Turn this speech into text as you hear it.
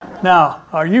Now,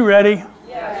 are you ready?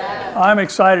 Yes. I'm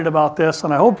excited about this,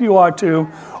 and I hope you are too.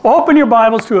 Open your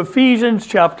Bibles to Ephesians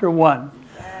chapter 1.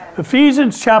 Yes.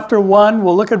 Ephesians chapter 1,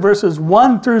 we'll look at verses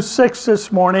 1 through 6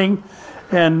 this morning.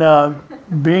 And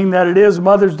being that it is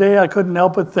Mother's Day, I couldn't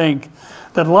help but think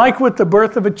that like with the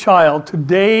birth of a child,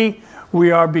 today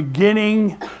we are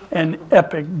beginning an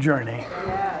epic journey.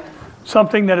 Yes.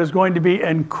 Something that is going to be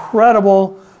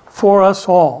incredible for us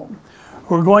all.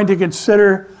 We're going to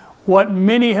consider what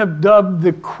many have dubbed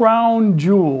the crown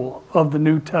jewel of the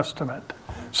New Testament.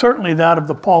 Certainly that of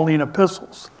the Pauline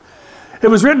epistles. It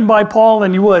was written by Paul,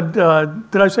 and you would,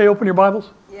 did I say open your Bibles?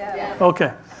 Yes.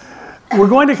 Okay. We're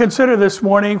going to consider this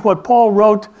morning what Paul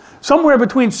wrote somewhere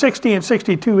between 60 and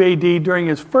 62 AD during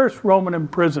his first Roman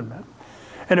imprisonment.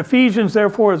 And Ephesians,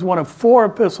 therefore, is one of 4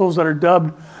 epistles that are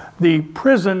dubbed the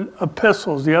prison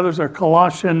epistles. The others are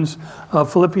Colossians,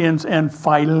 Philippians, and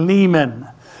Philemon.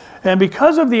 And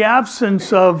because of the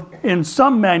absence of, in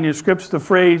some manuscripts, the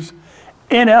phrase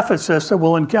in Ephesus that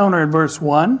we'll encounter in verse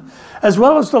 1, as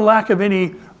well as the lack of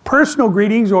any personal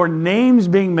greetings or names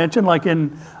being mentioned like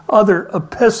in other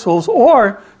epistles,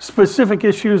 or specific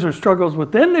issues or struggles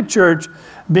within the church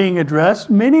being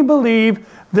addressed, many believe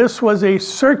this was a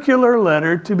circular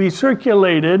letter to be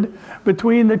circulated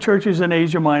between the churches in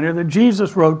Asia Minor that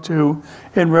Jesus wrote to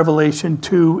in Revelation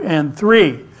 2 and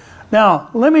 3. Now,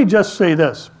 let me just say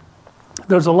this.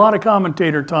 There's a lot of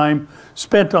commentator time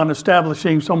spent on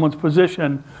establishing someone's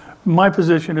position. My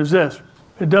position is this: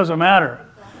 it doesn't matter,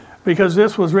 because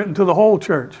this was written to the whole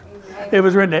church. It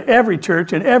was written to every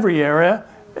church in every area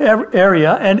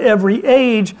and every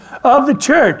age of the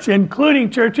church, including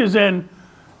churches in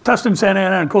Tustin, Santa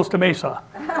Ana, and Costa Mesa.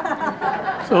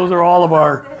 So those are all of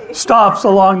our stops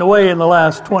along the way in the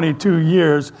last 22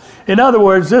 years. In other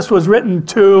words, this was written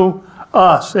to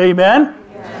us. Amen?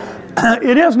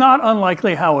 It is not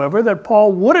unlikely, however, that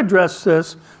Paul would address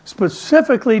this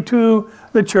specifically to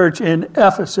the church in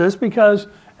Ephesus, because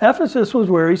Ephesus was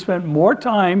where he spent more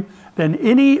time than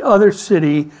any other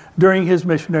city during his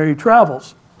missionary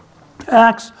travels.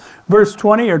 Acts verse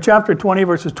 20, or chapter 20,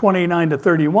 verses 29 to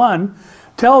 31,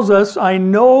 tells us, "I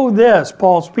know this,"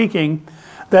 Paul speaking,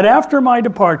 "that after my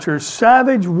departure,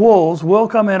 savage wolves will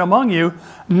come in among you,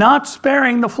 not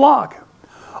sparing the flock.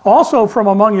 Also from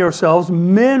among yourselves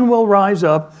men will rise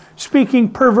up, speaking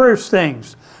perverse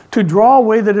things, to draw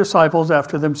away the disciples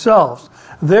after themselves.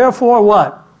 Therefore,"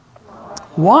 what?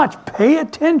 Watch, pay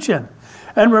attention.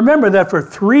 "And remember that for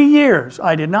 3 years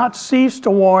I did not cease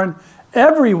to warn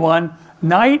everyone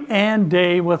night and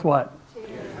day with what?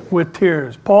 Tears. With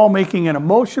tears." Paul making an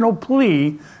emotional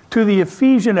plea to the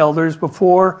Ephesian elders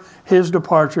before his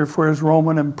departure for his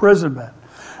Roman imprisonment.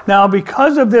 Now,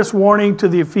 because of this warning to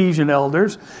the Ephesian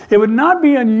elders, it would not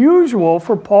be unusual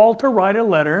for Paul to write a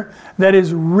letter that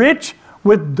is rich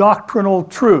with doctrinal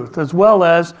truth, as well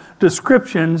as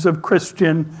descriptions of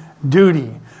Christian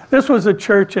duty. This was a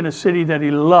church in a city that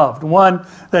he loved, one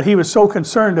that he was so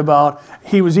concerned about,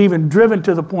 he was even driven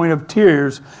to the point of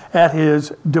tears at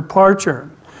his departure.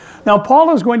 Now,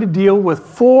 Paul is going to deal with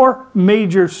 4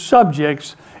 major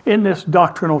subjects in this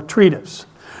doctrinal treatise.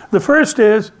 The first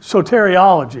is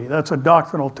soteriology. That's a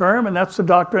doctrinal term, and that's the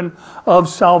doctrine of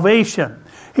salvation.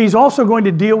 He's also going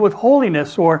to deal with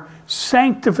holiness or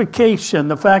sanctification,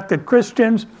 the fact that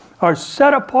Christians are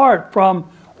set apart from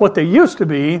what they used to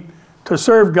be to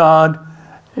serve God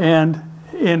and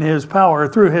in His power,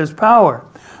 through His power.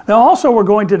 Now also we're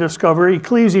going to discover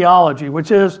ecclesiology,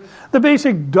 which is the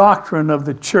basic doctrine of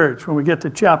the church when we get to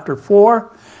chapter 4.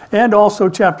 And also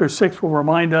chapter 6 will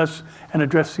remind us and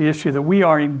address the issue that we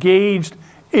are engaged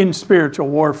in spiritual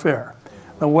warfare.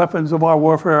 The weapons of our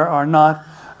warfare are not,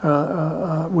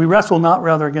 we wrestle not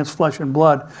rather against flesh and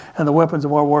blood, and the weapons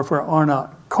of our warfare are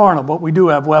not carnal, but we do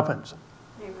have weapons.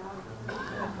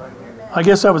 I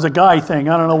guess that was a guy thing.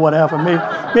 I don't know what happened.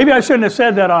 Maybe I shouldn't have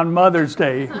said that on Mother's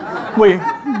Day.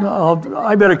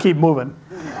 I better keep moving.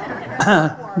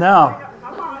 Now,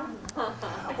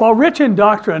 while rich in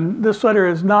doctrine, this letter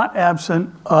is not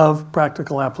absent of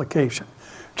practical application.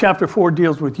 Chapter 4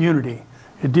 deals with unity.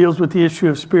 It deals with the issue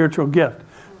of spiritual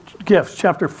gifts.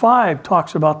 Chapter 5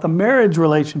 talks about the marriage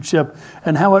relationship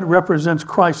and how it represents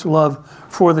Christ's love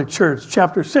for the church.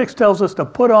 Chapter 6 tells us to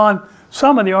put on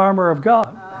some of the armor of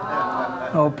God.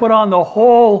 Put on the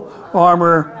whole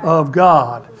armor of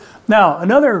God. Now,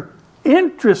 another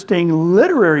interesting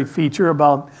literary feature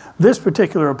about this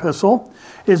particular epistle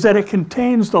is that it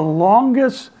contains the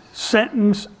longest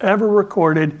sentence ever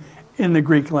recorded in the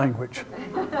Greek language.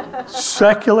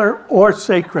 Secular or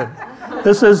sacred.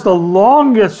 This is the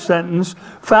longest sentence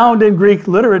found in Greek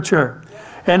literature.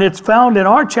 And it's found in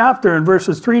our chapter in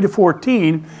verses 3 to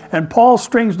 14, and Paul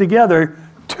strings together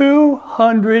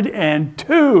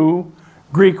 202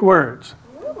 Greek words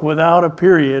without a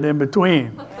period in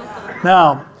between.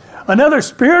 Now, another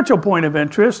spiritual point of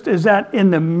interest is that in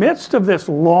the midst of this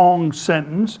long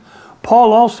sentence,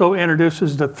 Paul also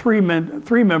introduces the three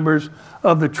members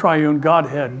of the triune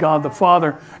Godhead, God the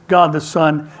Father, God the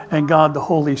Son, and God the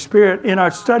Holy Spirit. In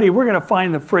our study, we're going to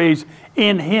find the phrase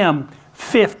 "in Him"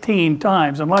 15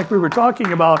 times. And like we were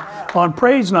talking about on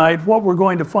Praise Night, what we're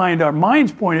going to find our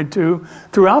minds pointed to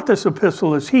throughout this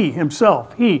epistle is He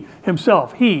Himself, He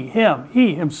Himself, He, Him,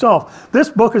 He Himself. This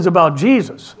book is about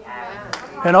Jesus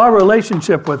and our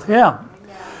relationship with Him.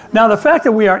 Now, the fact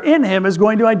that we are in Him is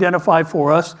going to identify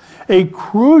for us a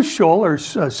crucial, or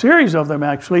a series of them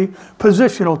actually,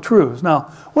 positional truths.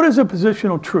 Now, what is a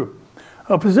positional truth?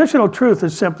 A positional truth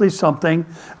is simply something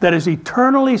that is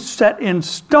eternally set in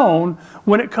stone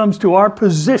when it comes to our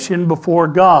position before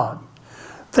God.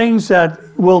 Things that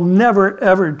will never,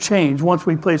 ever change once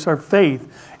we place our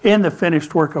faith in the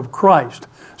finished work of Christ.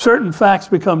 Certain facts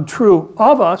become true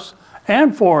of us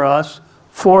and for us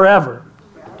forever.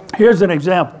 Here's an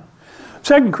example.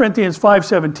 2 Corinthians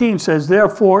 5:17 says,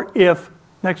 therefore, if,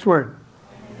 next word,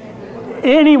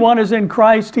 anyone is in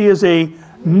Christ, he is a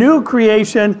new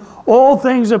creation. All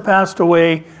things have passed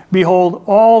away. Behold,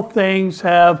 all things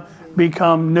have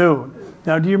become new.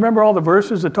 Now, do you remember all the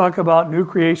verses that talk about new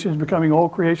creations becoming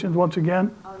old creations once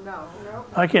again? Oh, no.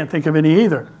 I can't think of any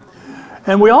either.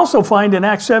 And we also find in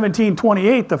Acts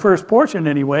 17:28, the first portion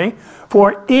anyway,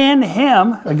 for in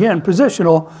Him, again,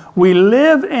 positional, we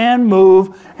live and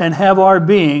move and have our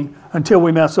being until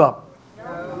we mess up.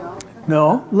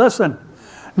 No, listen.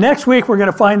 Next week we're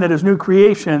going to find that as new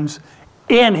creations,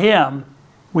 in Him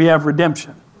we have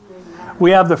redemption.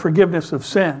 We have the forgiveness of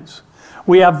sins.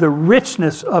 We have the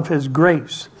richness of His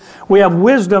grace. We have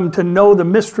wisdom to know the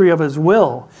mystery of His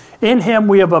will. In Him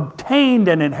we have obtained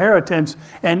an inheritance,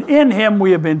 and in Him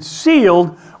we have been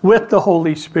sealed with the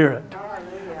Holy Spirit.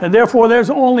 And therefore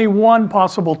there's only one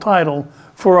possible title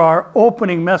for our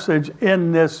opening message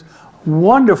in this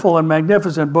wonderful and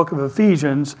magnificent book of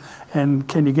Ephesians. And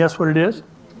can you guess what it is?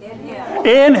 In Him.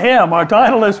 In Him. Our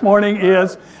title this morning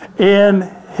is In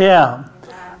Him.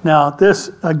 Now this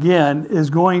again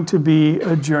is going to be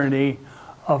a journey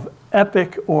of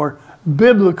epic or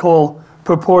biblical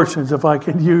proportions, if I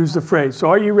can use the phrase. So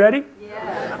are you ready?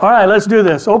 Yes. All right, let's do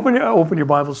this. Open your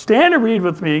Bible. Stand and read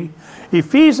with me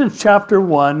Ephesians chapter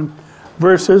 1,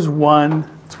 verses 1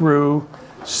 through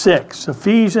 6.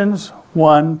 Ephesians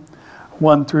 1,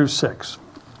 1 through 6.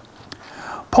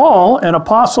 Paul, an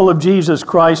apostle of Jesus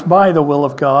Christ by the will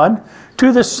of God,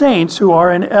 to the saints who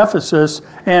are in Ephesus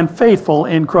and faithful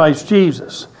in Christ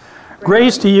Jesus.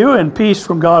 Grace to you and peace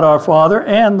from God our Father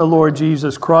and the Lord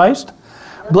Jesus Christ.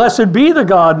 Blessed be the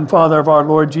God and Father of our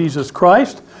Lord Jesus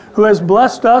Christ, who has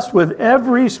blessed us with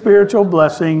every spiritual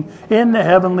blessing in the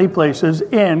heavenly places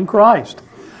in Christ,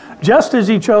 just as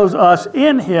He chose us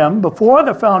in Him before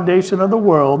the foundation of the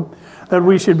world, that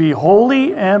we should be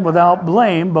holy and without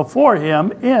blame before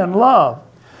Him in love,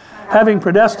 having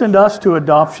predestined us to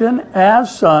adoption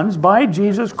as sons by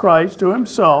Jesus Christ to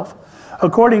Himself,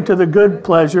 according to the good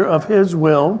pleasure of His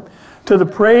will, to the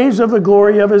praise of the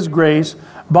glory of His grace,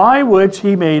 by which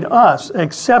He made us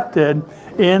accepted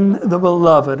in the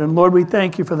Beloved. And Lord, we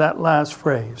thank You for that last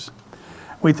phrase.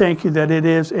 We thank You that it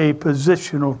is a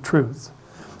positional truth,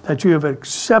 that You have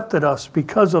accepted us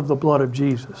because of the blood of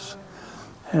Jesus.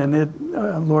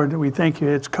 And Lord, we thank You,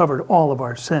 it's covered all of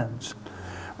our sins.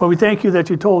 But we thank You that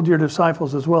You told Your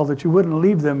disciples as well that You wouldn't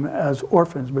leave them as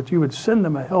orphans, but You would send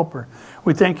them a helper.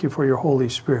 We thank You for Your Holy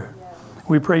Spirit.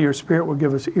 We pray Your Spirit will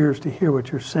give us ears to hear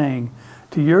what You're saying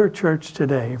to Your church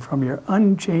today from Your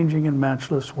unchanging and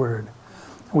matchless word.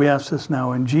 We ask this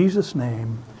now in Jesus'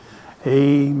 name.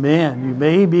 Amen. You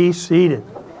may be seated.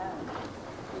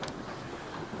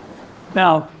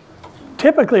 Now,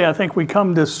 typically I think we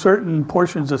come to certain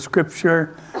portions of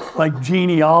Scripture like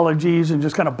genealogies and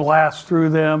just kind of blast through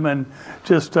them and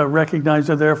just recognize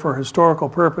they're there for historical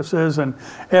purposes, and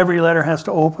every letter has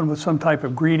to open with some type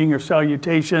of greeting or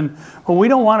salutation. But we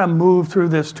don't want to move through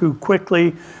this too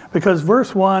quickly, because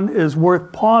verse 1 is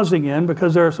worth pausing in,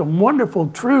 because there are some wonderful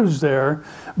truths there,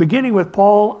 beginning with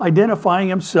Paul identifying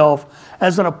himself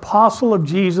as an apostle of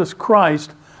Jesus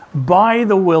Christ by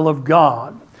the will of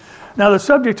God. Now, the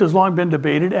subject has long been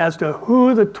debated as to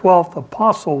who the 12th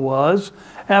apostle was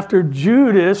after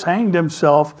Judas hanged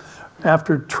himself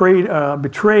after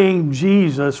betraying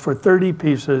Jesus for 30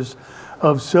 pieces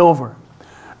of silver.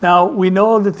 Now, we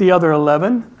know that the other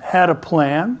 11 had a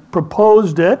plan,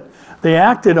 proposed it, they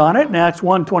acted on it in Acts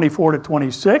 1:24 to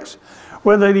 26.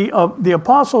 where the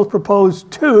apostles proposed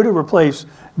two to replace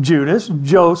Judas: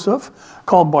 Joseph,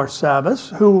 called Barsabbas,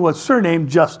 who was surnamed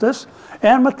Justus,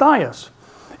 and Matthias.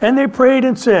 And they prayed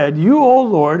and said, "You, O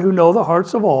Lord, who know the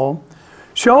hearts of all,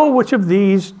 show which of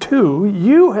these two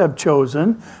you have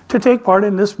chosen to take part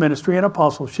in this ministry and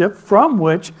apostleship, from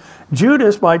which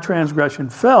Judas by transgression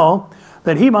fell,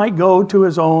 that he might go to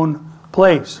his own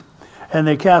place." And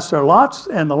they cast their lots,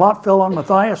 and the lot fell on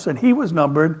Matthias, and he was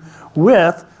numbered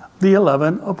with the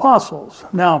 11 apostles.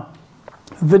 Now,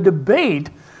 the debate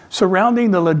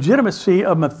surrounding the legitimacy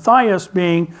of Matthias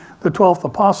being the 12th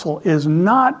apostle is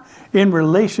not in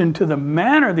relation to the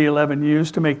manner the 11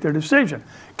 used to make their decision.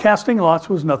 Casting lots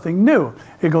was nothing new.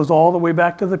 It goes all the way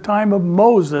back to the time of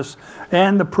Moses,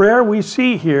 and the prayer we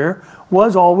see here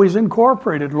was always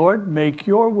incorporated. Lord, make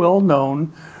your will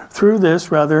known through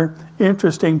this rather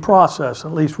interesting process.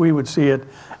 At least we would see it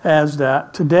as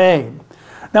that today.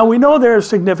 Now, we know there is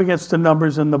significance to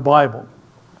numbers in the Bible.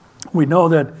 We know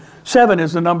that 7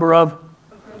 is the number of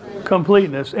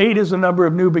completeness. 8 is the number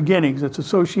of new beginnings. It's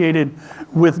associated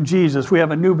with Jesus. We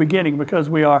have a new beginning because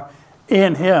we are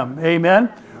in him. Amen?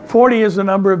 40 is the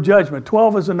number of judgment.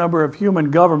 12 is the number of human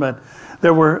government.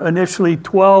 There were initially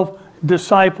 12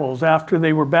 disciples. After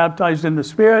they were baptized in the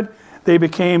Spirit, they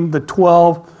became the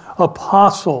 12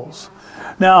 apostles.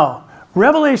 Now,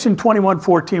 Revelation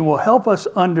 21:14 will help us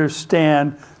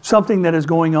understand something that is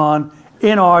going on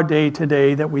in our day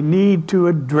today that we need to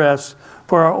address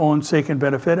for our own sake and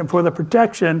benefit and for the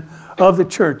protection of the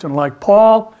church. And like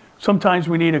Paul, sometimes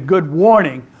we need a good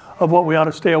warning of what we ought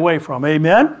to stay away from.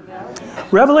 Amen? Yeah.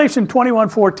 Revelation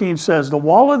 21:14 says, "The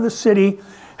wall of the city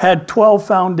had 12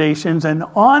 foundations, and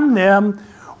on them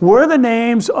were the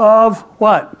names of"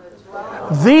 what?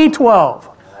 The 12.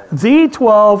 The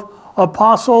 12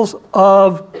 apostles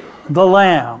of the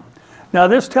Lamb. Now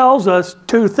this tells us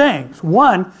two things.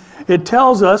 One, it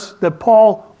tells us that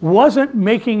Paul wasn't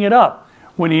making it up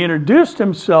when he introduced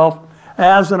himself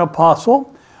as an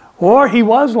apostle, or he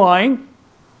was lying.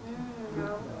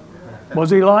 Was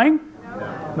he lying?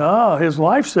 No, his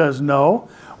life says no.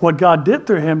 What God did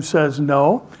through him says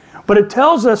no. But it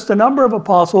tells us the number of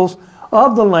apostles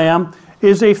of the Lamb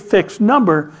is a fixed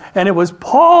number, and it was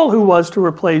Paul who was to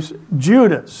replace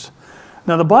Judas.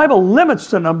 Now the Bible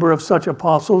limits the number of such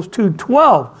apostles to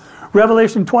 12.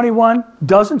 Revelation 21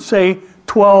 doesn't say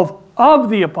 12 of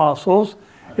the apostles.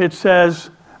 It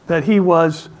says that he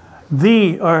was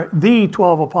the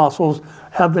 12 apostles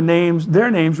have their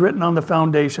names written on the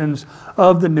foundations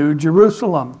of the New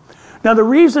Jerusalem. Now the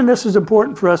reason this is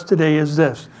important for us today is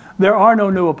this: there are no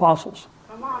new apostles.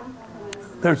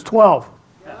 There's 12.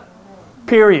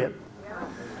 Period.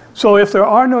 So if there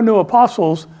are no new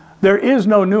apostles, there is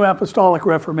no new apostolic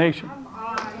reformation.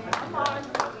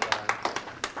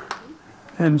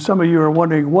 And some of you are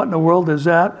wondering, what in the world is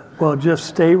that? Well, just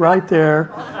stay right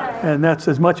there, and that's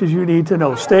as much as you need to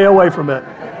know. Stay away from it.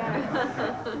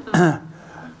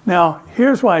 Now,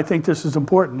 here's why I think this is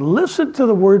important. Listen to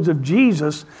the words of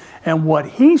Jesus and what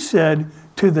he said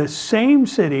to the same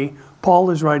city Paul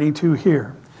is writing to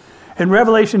here. In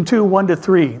Revelation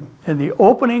 2:1-3, in the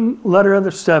opening letter of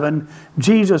the 7,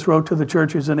 Jesus wrote to the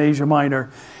churches in Asia Minor.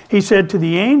 He said, "To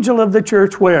the angel of the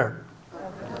church where?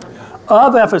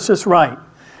 Of Ephesus write,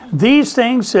 these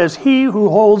things says he who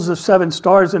holds the 7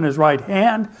 stars in his right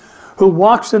hand, who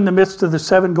walks in the midst of the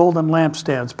 7 golden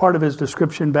lampstands." Part of his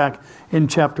description back in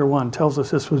chapter 1 tells us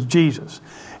this was Jesus.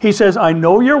 He says, "I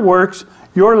know your works,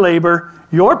 your labor,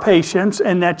 your patience,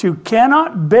 and that you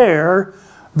cannot bear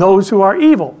those who are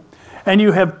evil. And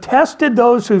you have tested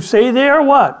those who say they are"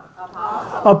 what?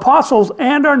 Apostles,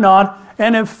 "and are not,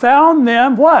 and have found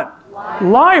them" what?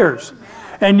 Liars.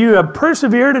 "And you have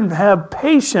persevered and have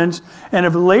patience, and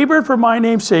have labored for my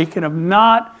name's sake, and have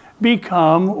not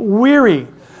become weary."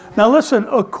 Now listen,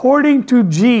 according to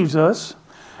Jesus,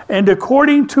 and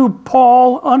according to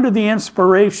Paul under the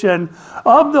inspiration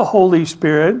of the Holy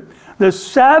Spirit, the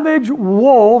savage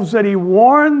wolves that he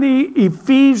warned the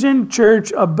Ephesian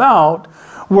church about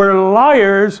were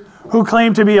liars who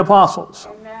claim to be apostles.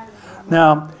 Amen.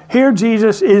 Now, here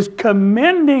Jesus is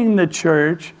commending the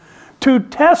church to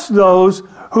test those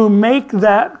who make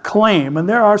that claim. And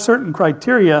there are certain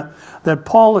criteria that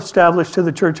Paul established to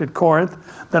the church at Corinth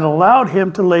that allowed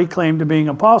him to lay claim to being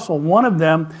apostle. One of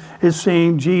them is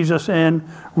seeing Jesus in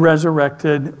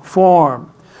resurrected form.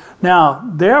 Now,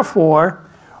 therefore,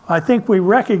 I think we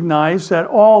recognize that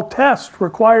all tests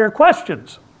require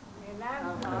questions.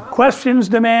 Questions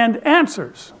demand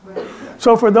answers.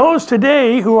 So for those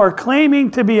today who are claiming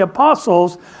to be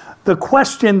apostles, the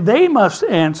question they must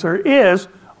answer is,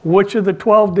 which of the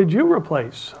 12 did you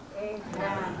replace? Amen.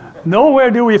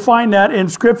 Nowhere do we find that in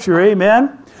Scripture,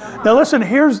 amen? Now listen,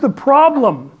 here's the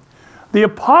problem. The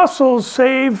apostles,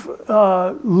 save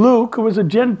Luke, who was a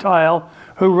Gentile,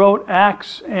 who wrote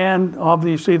Acts and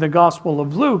obviously the Gospel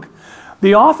of Luke,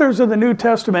 the authors of the New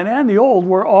Testament and the Old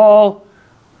were all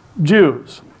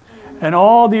Jews. And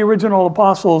all the original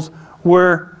apostles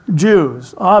were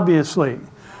Jews, obviously.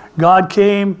 God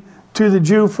came to the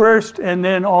Jew first and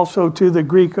then also to the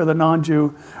Greek or the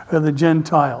non-Jew or the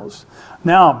Gentiles.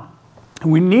 Now,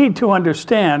 we need to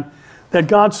understand that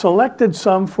God selected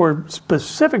some for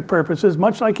specific purposes,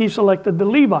 much like he selected the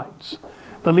Levites.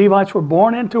 The Levites were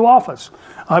born into office.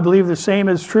 I believe the same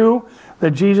is true,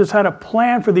 that Jesus had a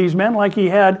plan for these men like he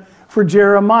had for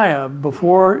Jeremiah.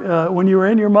 Before, when you were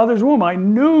in your mother's womb, I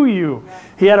knew you.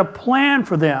 He had a plan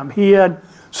for them. He had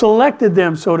selected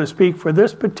them, so to speak, for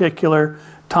this particular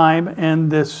time and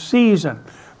this season.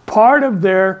 Part of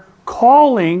their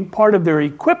calling, part of their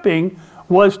equipping,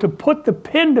 was to put the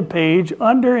pen to page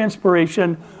under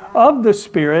inspiration of the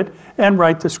Spirit and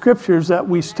write the scriptures that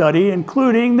we study,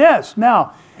 including this.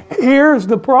 Now, here's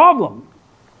the problem.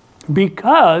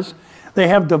 Because they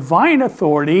have divine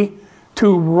authority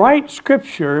to write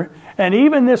scripture, and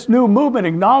even this new movement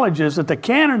acknowledges that the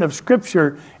canon of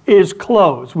scripture is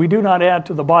closed. We do not add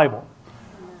to the Bible.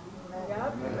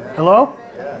 Hello?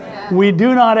 We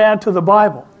do not add to the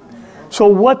Bible. So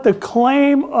what the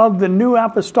claim of the New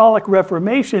Apostolic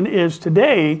Reformation is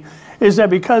today is that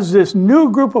because this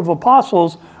new group of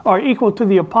apostles are equal to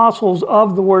the apostles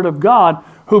of the Word of God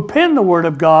who penned the Word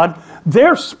of God,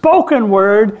 their spoken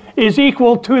word is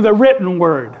equal to the written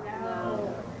word.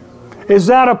 Is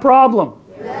that a problem?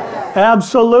 Yes.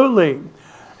 Absolutely.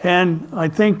 And I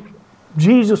think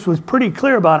Jesus was pretty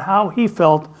clear about how he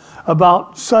felt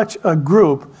about such a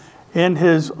group in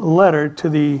his letter to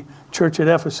the church at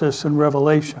Ephesus in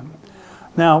Revelation.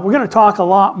 Now, we're going to talk a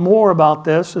lot more about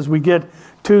this as we get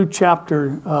to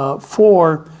chapter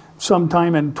 4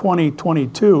 sometime in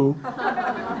 2022.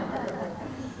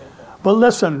 But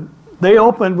listen, they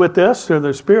opened with this, or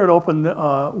the Spirit opened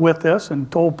with this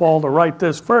and told Paul to write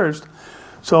this first.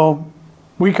 So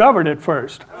we covered it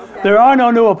first. Okay. There are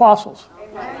no new apostles.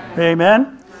 Amen.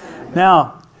 Amen?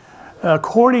 Now,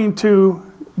 according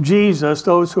to Jesus,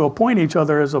 those who appoint each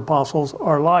other as apostles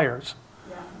are liars.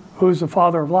 Yeah. Who's the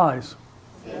father of lies?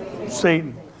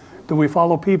 Satan. Do we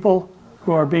follow people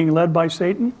who are being led by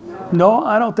Satan? No,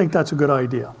 I don't think that's a good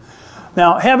idea.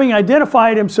 Now, having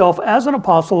identified himself as an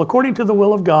apostle according to the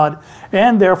will of God,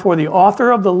 and therefore the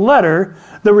author of the letter,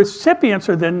 the recipients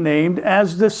are then named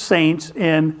as the saints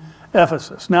in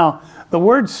Ephesus. Now, the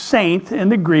word saint in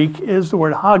the Greek is the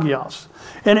word hagios,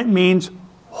 and it means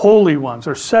holy ones,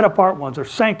 or set apart ones, or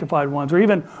sanctified ones, or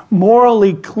even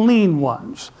morally clean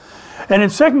ones. And in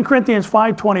 2 Corinthians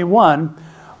 5:21,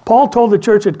 Paul told the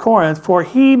church at Corinth, "For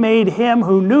he made him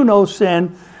who knew no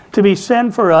sin to be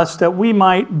sin for us, that we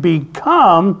might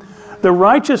become the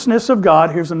righteousness of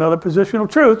God." Here's another position of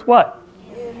truth. What?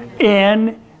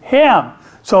 In him.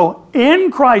 So in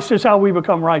Christ is how we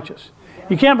become righteous.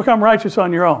 You can't become righteous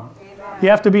on your own. You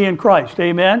have to be in Christ.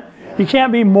 Amen? You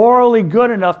can't be morally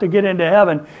good enough to get into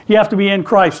heaven. You have to be in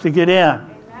Christ to get in.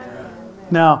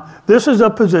 Now, this is a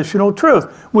positional truth.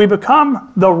 We become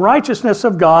the righteousness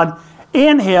of God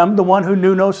in him, the one who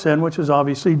knew no sin, which is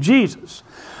obviously Jesus.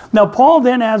 Now, Paul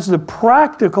then adds the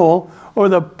practical or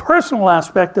the personal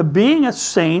aspect of being a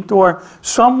saint or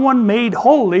someone made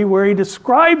holy, where he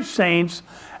describes saints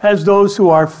as those who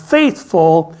are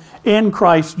faithful in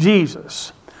Christ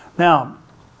Jesus. Now,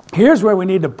 here's where we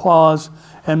need to pause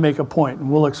and make a point, and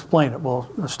we'll explain it. We'll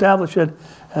establish it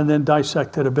and then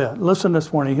dissect it a bit. Listen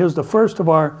this morning. Here's the first of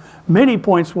our many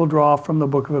points we'll draw from the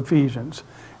book of Ephesians.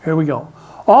 Here we go.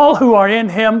 All who are in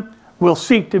him will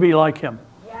seek to be like him.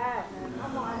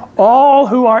 All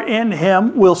who are in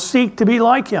him will seek to be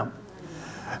like him.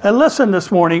 And listen this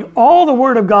morning, all the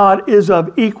Word of God is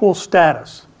of equal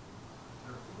status.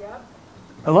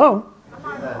 Hello?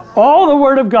 All the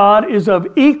Word of God is of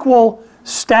equal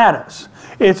status.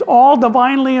 It's all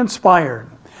divinely inspired.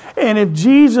 And if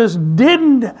Jesus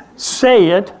didn't say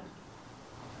it,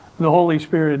 the Holy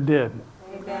Spirit did.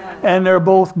 Amen. And they're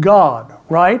both God,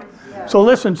 right? Yes. So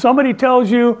listen, somebody tells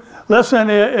you, listen,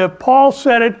 if Paul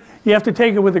said it, you have to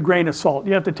take it with a grain of salt.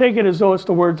 You have to take it as though it's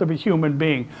the words of a human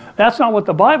being. That's not what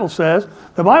the Bible says.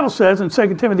 The Bible says in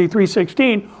 2 Timothy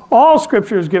 3:16, all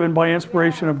Scripture is given by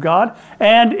inspiration of God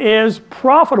and is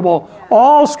profitable.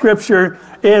 All Scripture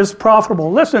is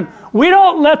profitable. Listen, we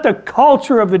don't let the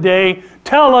culture of the day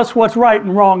tell us what's right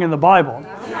and wrong in the Bible.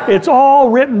 It's all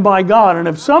written by God. And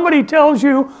if somebody tells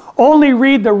you only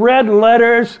read the red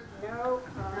letters,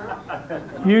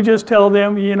 You just tell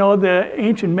them, the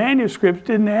ancient manuscripts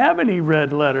didn't have any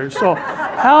red letters. So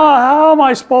how am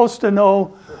I supposed to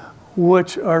know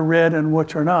which are read and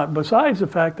which are not? Besides the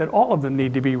fact that all of them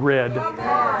need to be read.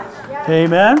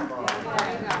 Amen?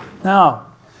 Now,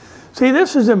 see,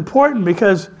 this is important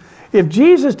because if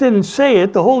Jesus didn't say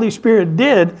it, the Holy Spirit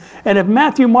did. And if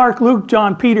Matthew, Mark, Luke,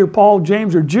 John, Peter, Paul,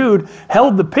 James, or Jude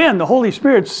held the pen, the Holy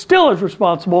Spirit still is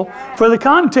responsible for the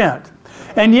content.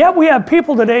 And yet we have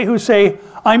people today who say,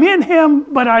 I'm in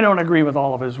Him, but I don't agree with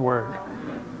all of His Word.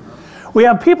 We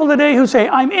have people today who say,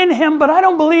 I'm in Him, but I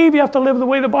don't believe you have to live the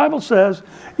way the Bible says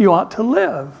you ought to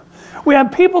live. We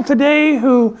have people today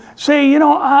who say,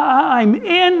 I'm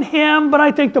in Him, but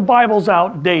I think the Bible's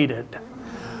outdated.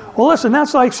 Well, listen,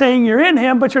 that's like saying you're in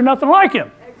Him, but you're nothing like Him.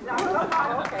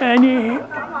 And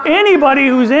anybody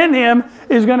who's in Him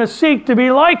is going to seek to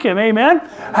be like Him. Amen?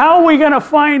 How are we going to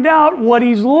find out what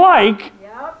He's like?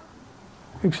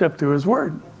 Except through His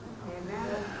Word.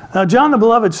 Now, John the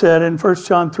Beloved said in 1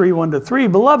 John 3,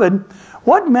 1-3, Beloved,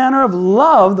 what manner of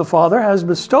love the Father has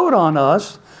bestowed on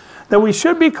us that we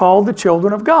should be called the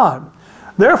children of God.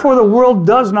 Therefore the world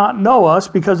does not know us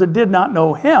because it did not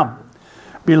know Him.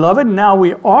 Beloved, now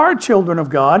we are children of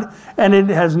God, and it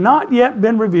has not yet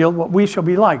been revealed what we shall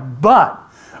be like. But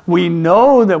we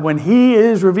know that when He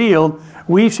is revealed,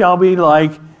 we shall be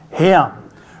like Him.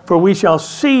 For we shall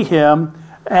see Him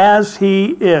as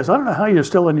He is. I don't know how you're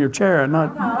still in your chair and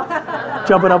not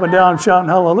jumping up and down shouting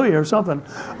hallelujah or something.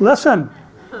 Listen.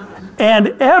 And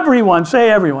everyone,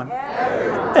 say everyone.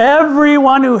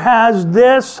 Everyone who has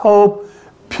this hope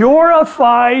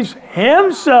purifies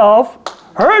himself,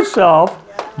 herself,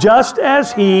 just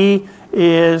as He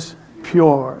is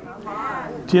pure.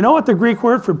 Do you know what the Greek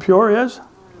word for pure is?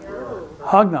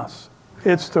 Hagnos.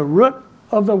 It's the root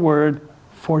of the word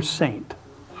for saint.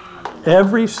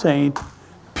 Every saint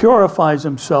purifies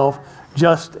himself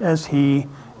just as he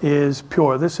is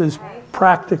pure. This is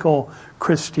practical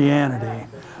Christianity.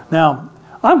 Now,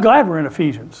 I'm glad we're in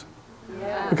Ephesians,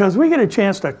 because we get a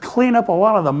chance to clean up a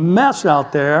lot of the mess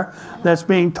out there that's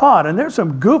being taught. And there's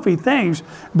some goofy things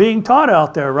being taught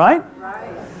out there, right?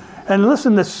 And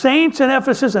listen, the saints in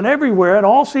Ephesus and everywhere at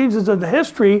all seasons of the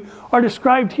history are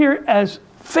described here as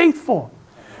faithful.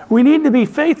 We need to be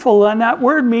faithful, and that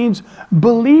word means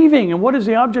believing. And what is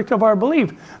the object of our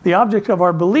belief? The object of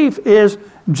our belief is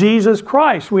Jesus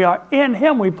Christ. We are in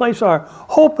Him. We place our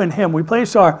hope in Him. We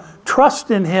place our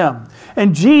trust in Him.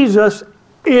 And Jesus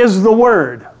is the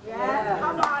Word.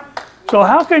 So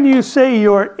how can you say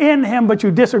you're in Him but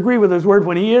you disagree with His Word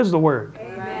when He is the Word?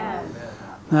 Amen.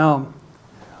 Now,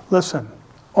 listen.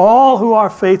 All who are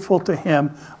faithful to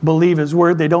Him believe His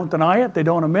Word. They don't deny it. They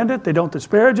don't amend it. They don't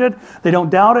disparage it. They don't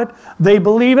doubt it. They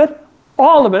believe it.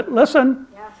 All of it. Listen.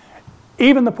 Yes.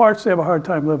 Even the parts they have a hard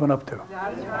time living up to.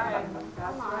 That's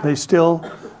right. They still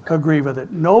agree with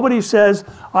it. Nobody says,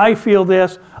 I feel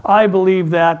this, I believe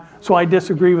that, so I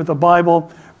disagree with the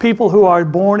Bible. People who are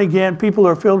born again, people who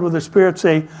are filled with the Spirit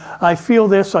say, I feel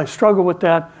this, I struggle with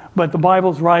that, but the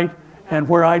Bible's right. And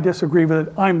where I disagree with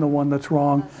it, I'm the one that's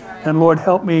wrong. And Lord,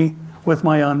 help me with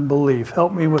my unbelief.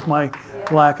 Help me with my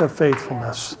lack of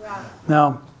faithfulness.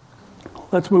 Now,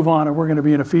 let's move on, and we're going to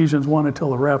be in Ephesians 1 until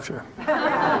the rapture.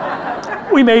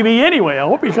 We may be anyway. I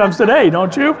hope He comes today,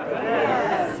 don't you?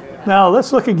 Now,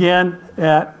 let's look again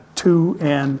at 2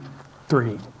 and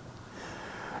 3.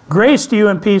 Grace to you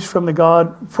and peace from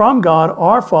God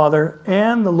our Father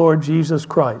and the Lord Jesus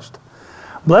Christ.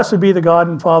 Blessed be the God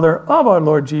and Father of our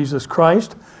Lord Jesus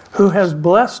Christ, who has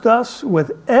blessed us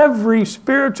with every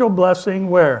spiritual blessing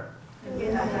where?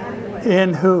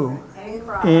 In who?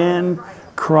 In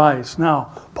Christ.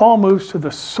 Now, Paul moves to the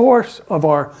source of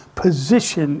our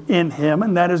position in Him,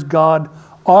 and that is God,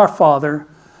 our Father,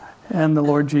 and the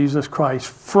Lord Jesus Christ,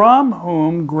 from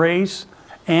whom grace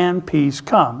and peace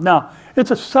come. Now,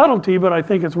 it's a subtlety, but I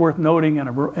think it's worth noting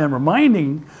and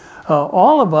reminding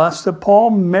all of us that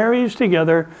Paul marries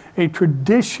together a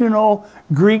traditional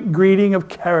Greek greeting of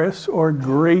charis, or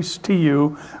grace to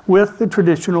you, with the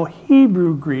traditional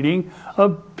Hebrew greeting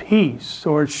of peace,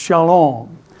 or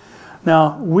shalom.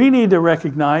 Now, we need to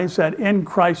recognize that in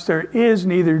Christ there is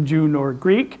neither Jew nor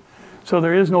Greek, so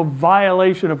there is no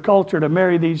violation of culture to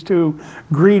marry these two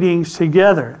greetings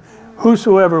together.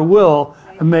 Whosoever will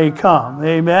may come.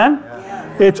 Amen?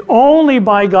 It's only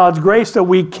by God's grace that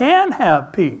we can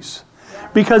have peace,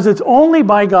 because it's only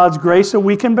by God's grace that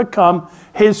we can become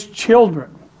His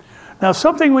children. Now,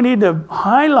 something we need to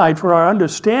highlight for our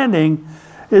understanding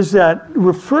is that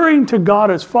referring to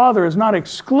God as Father is not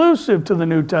exclusive to the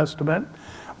New Testament,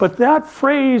 but that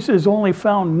phrase is only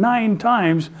found 9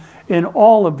 times in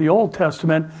all of the Old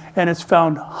Testament, and it's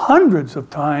found hundreds of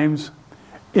times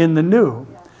in the new.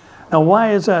 Now,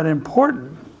 why is that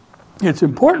important? It's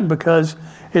important because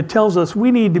it tells us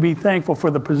we need to be thankful for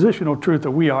the positional truth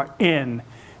that we are in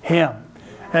Him.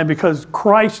 And because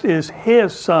Christ is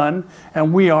His Son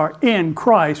and we are in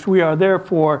Christ, we are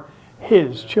therefore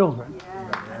His children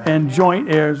and joint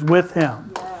heirs with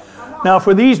Him. Now,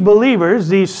 for these believers,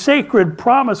 these sacred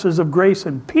promises of grace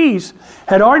and peace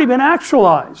had already been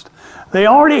actualized. They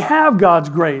already have God's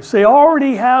grace. They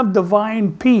already have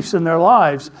divine peace in their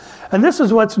lives. And this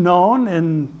is what's known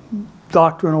in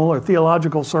doctrinal or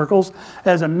theological circles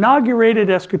as inaugurated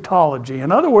eschatology.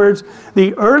 In other words,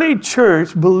 the early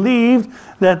church believed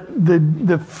that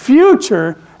the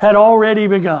future had already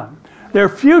begun. Their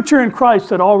future in Christ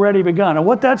had already begun. And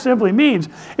what that simply means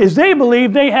is they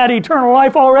believed they had eternal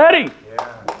life already.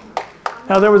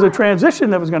 Now, there was a transition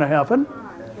that was going to happen.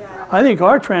 I think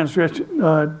our transition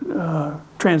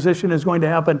is going to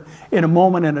happen in a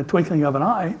moment, in a twinkling of an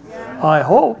eye. I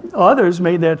hope. Others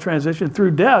made that transition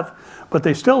through death, but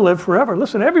they still live forever.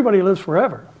 Listen, everybody lives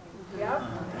forever.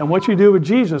 And what you do with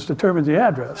Jesus determines the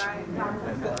address.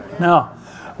 Now,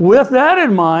 with that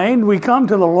in mind, we come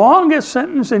to the longest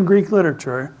sentence in Greek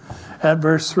literature at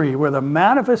verse 3, where the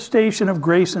manifestation of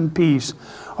grace and peace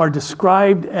are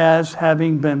described as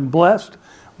having been blessed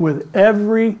with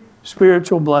every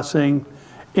spiritual blessing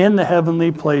in the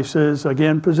heavenly places,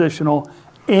 again positional,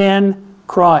 in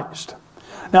Christ.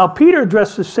 Now, Peter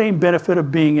addressed the same benefit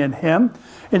of being in Him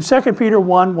in 2 Peter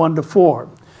 1, 1-4.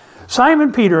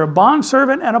 Simon Peter, a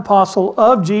bondservant and apostle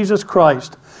of Jesus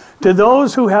Christ, to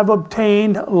those who have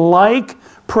obtained like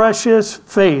precious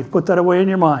faith, put that away in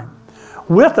your mind,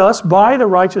 with us by the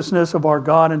righteousness of our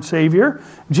God and Savior,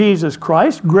 Jesus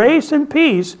Christ, grace and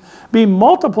peace be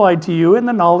multiplied to you in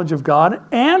the knowledge of God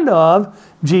and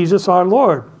of Jesus our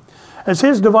Lord. As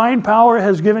His divine power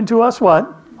has given to us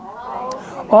what?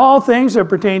 All things that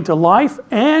pertain to life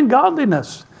and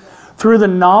godliness, through the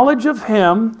knowledge of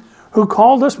Him who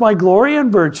called us by glory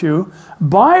and virtue,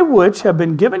 by which have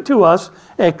been given to us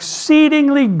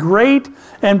exceedingly great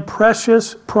and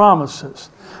precious promises,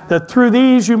 that through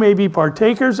these you may be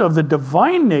partakers of the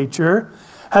divine nature,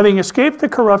 having escaped the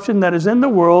corruption that is in the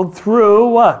world through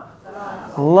what?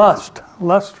 Lust.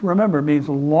 Lust, remember, means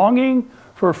longing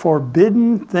for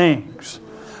forbidden things.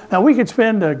 Now, we could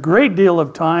spend a great deal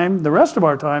of time, the rest of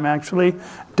our time actually,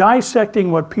 dissecting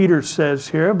what Peter says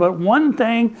here. But one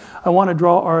thing I want to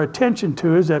draw our attention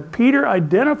to is that Peter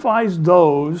identifies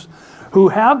those who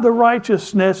have the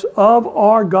righteousness of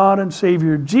our God and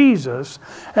Savior Jesus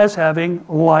as having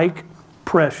like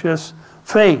precious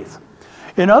faith.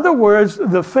 In other words,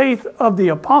 the faith of the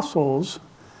apostles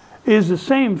is the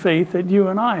same faith that you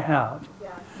and I have.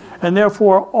 And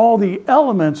therefore, all the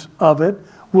elements of it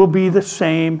will be the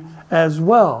same as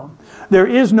well. There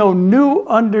is no new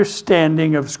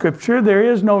understanding of Scripture. There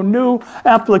is no new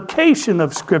application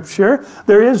of Scripture.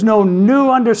 There is no new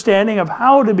understanding of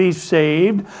how to be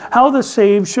saved, how the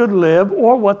saved should live,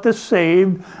 or what the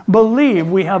saved believe.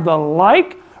 We have the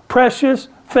like precious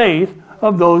faith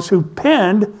of those who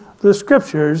penned the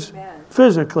Scriptures,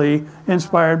 physically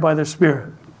inspired by the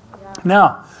Spirit.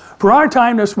 Now, for our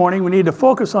time this morning, we need to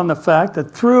focus on the fact that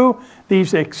through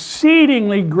these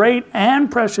exceedingly great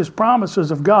and precious promises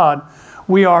of God,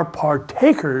 we are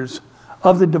partakers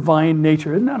of the divine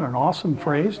nature. Isn't that an awesome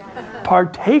phrase?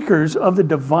 Partakers of the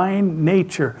divine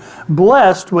nature,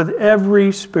 blessed with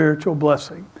every spiritual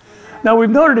blessing. Now, we've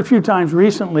noted a few times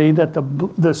recently that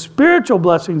the spiritual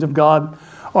blessings of God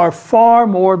are far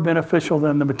more beneficial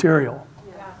than the material.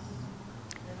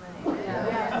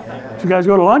 Did you guys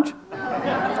go to lunch?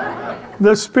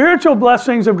 The spiritual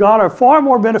blessings of God are far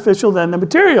more beneficial than the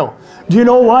material. Do you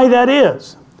know why that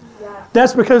is?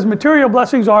 That's because material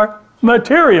blessings are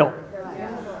material.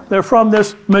 They're from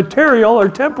this material or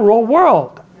temporal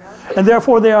world. And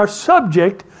therefore they are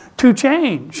subject to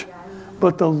change.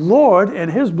 But the Lord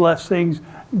and His blessings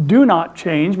do not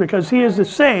change because He is the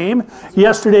same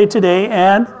yesterday, today,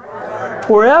 and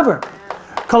forever.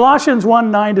 Colossians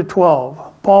 1,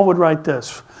 9-12, Paul would write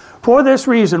this, "For this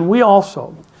reason we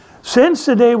also, since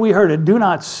the day we heard it, do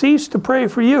not cease to pray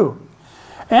for you,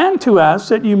 and to ask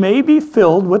that you may be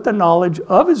filled with the knowledge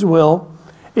of His will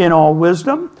in all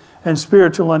wisdom and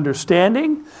spiritual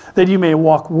understanding, that you may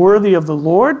walk worthy of the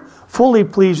Lord, fully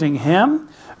pleasing Him,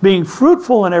 being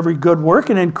fruitful in every good work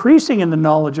and increasing in the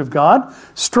knowledge of God,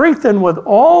 strengthened with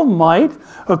all might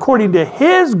according to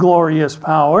His glorious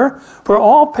power, for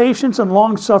all patience and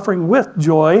long-suffering with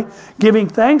joy, giving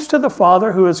thanks to the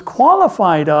Father who has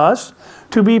qualified us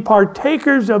to be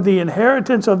partakers of the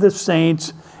inheritance of the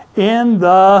saints in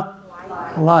the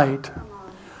light."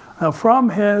 Now, from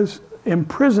his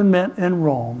imprisonment in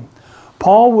Rome,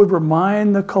 Paul would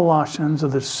remind the Colossians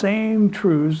of the same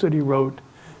truths that he wrote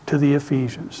to the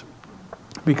Ephesians.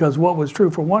 Because what was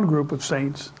true for one group of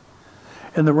saints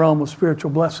in the realm of spiritual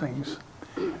blessings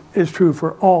is true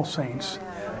for all saints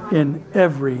in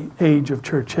every age of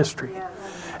church history.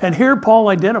 And here Paul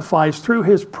identifies through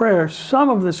his prayer some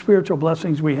of the spiritual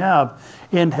blessings we have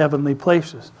in heavenly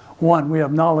places. One, we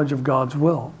have knowledge of God's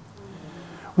will.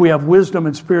 We have wisdom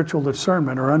and spiritual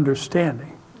discernment or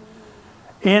understanding.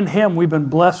 In him we've been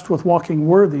blessed with walking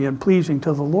worthy and pleasing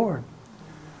to the Lord.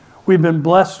 We've been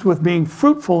blessed with being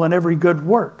fruitful in every good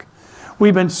work.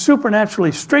 We've been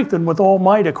supernaturally strengthened with all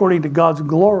might according to God's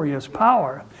glorious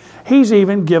power. He's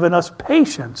even given us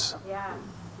patience.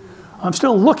 I'm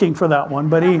still looking for that one,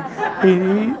 but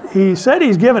he said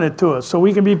he's given it to us so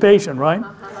we can be patient, right?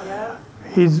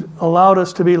 He's allowed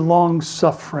us to be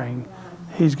long-suffering.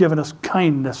 He's given us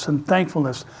kindness and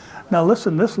thankfulness. Now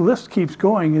listen, this list keeps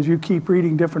going as you keep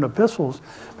reading different epistles,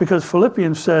 because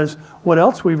Philippians says what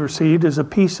else we've received is a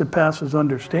peace that passes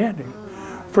understanding.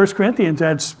 1 Corinthians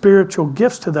adds spiritual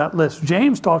gifts to that list.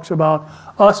 James talks about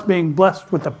us being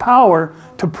blessed with the power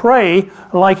to pray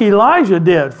like Elijah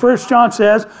did. 1 John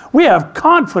says we have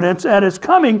confidence at his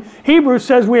coming. Hebrews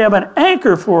says we have an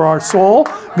anchor for our soul.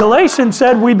 Galatians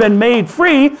said we've been made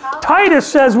free. Titus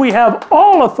says we have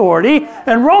all authority.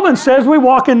 And Romans says we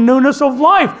walk in newness of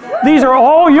life. These are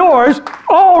all yours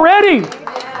already.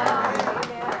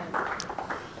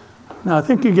 Now I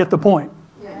think you get the point.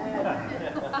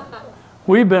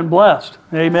 We've been blessed.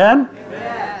 Amen?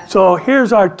 Amen? So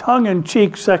here's our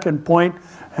tongue-in-cheek second point,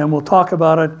 and we'll talk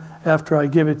about it after I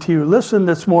give it to you. Listen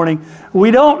this morning.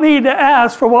 We don't need to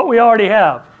ask for what we already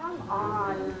have. Come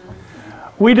on.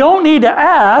 We don't need to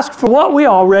ask for what we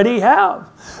already have.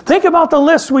 Think about the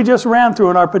list we just ran through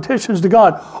in our petitions to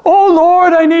God. Oh,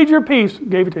 Lord, I need your peace.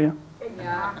 Gave it to you.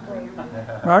 Exactly.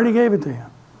 I already gave it to you.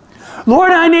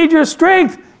 Lord, I need your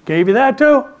strength. Gave you that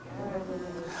too.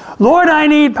 Lord, I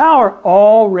need power.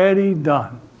 Already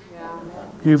done.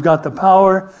 You've got the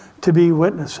power to be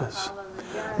witnesses.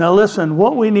 Now listen,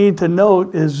 what we need to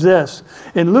note is this.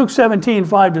 In Luke 17,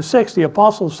 5-6, the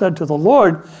apostles said to the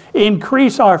Lord,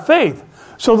 increase our faith.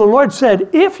 So the Lord said,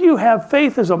 if you have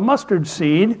faith as a mustard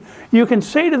seed, you can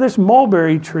say to this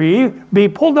mulberry tree, be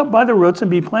pulled up by the roots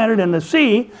and be planted in the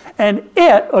sea, and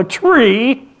it, a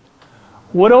tree,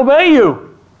 would obey you.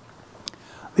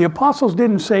 The apostles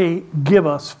didn't say, give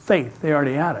us faith. They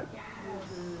already had it.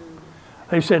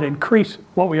 They said, increase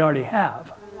what we already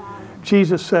have.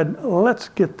 Jesus said, let's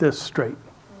get this straight.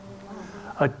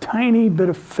 A tiny bit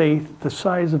of faith the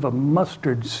size of a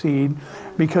mustard seed,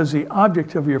 because the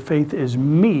object of your faith is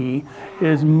me,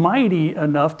 is mighty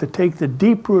enough to take the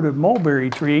deep-rooted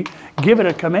mulberry tree, give it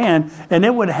a command, and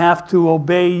it would have to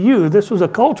obey you. This was a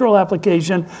cultural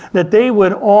application that they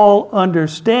would all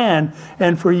understand.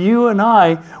 And for you and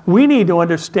I, we need to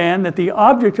understand that the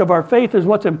object of our faith is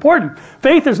what's important.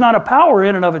 Faith is not a power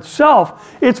in and of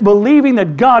itself. It's believing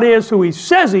that God is who he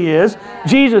says he is,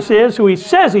 Jesus is who he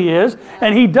says he is,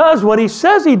 and he does what he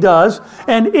says he does.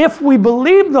 And if we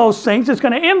believe those things, it's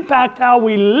going to impact how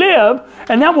we live,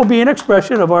 and that will be an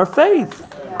expression of our faith.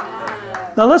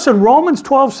 Now listen, Romans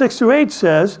 12, 6-8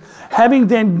 says, having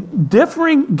then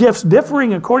differing gifts,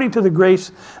 differing according to the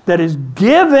grace that is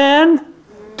given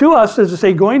to us. Does it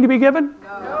say going to be given?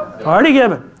 No. Already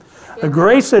given. The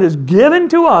grace that is given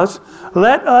to us,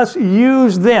 let us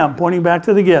use them, pointing back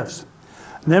to the gifts.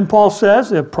 And then Paul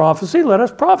says, if prophecy, let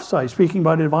us prophesy, speaking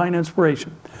by divine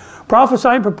inspiration. Prophesy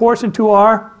in proportion to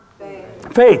our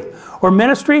faith. Or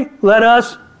ministry, let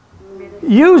us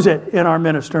use it in our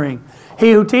ministering.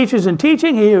 He who teaches in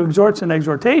teaching, he who exhorts in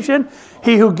exhortation,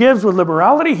 he who gives with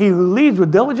liberality, he who leads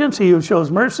with diligence, he who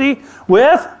shows mercy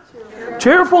with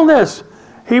cheerfulness.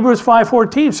 Hebrews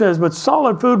 5:14 says, but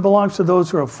solid food belongs to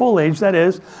those who are of full age, that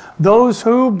is, those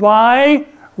who by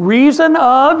reason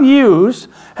of use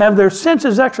have their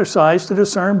senses exercised to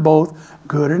discern both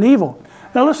good and evil.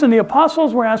 Now listen, the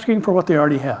apostles were asking for what they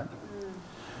already had.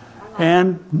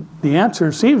 And the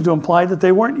answer seems to imply that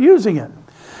they weren't using it.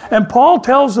 And Paul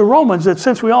tells the Romans that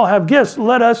since we all have gifts,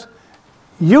 let us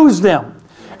use them.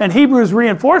 And Hebrews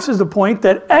reinforces the point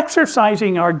that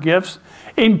exercising our gifts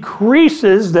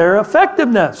increases their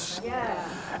effectiveness. Yeah.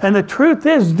 And the truth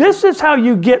is, this is how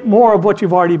you get more of what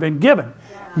you've already been given.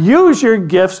 Use your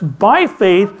gifts by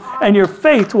faith, and your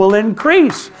faith will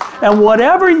increase. And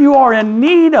whatever you are in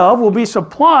need of will be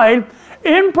supplied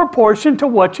in proportion to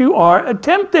what you are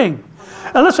attempting.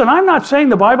 And listen, I'm not saying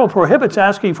the Bible prohibits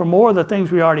asking for more of the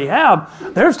things we already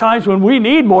have. There's times when we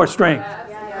need more strength.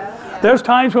 There's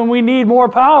times when we need more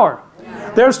power.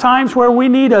 There's times where we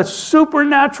need a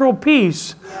supernatural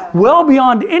peace well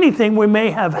beyond anything we may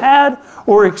have had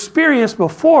or experienced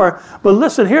before. But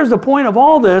listen, here's the point of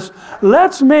all this.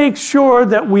 Let's make sure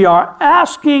that we are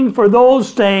asking for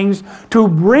those things to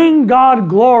bring God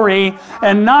glory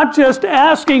and not just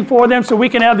asking for them so we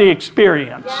can have the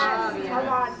experience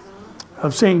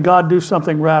of seeing God do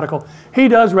something radical. He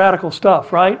does radical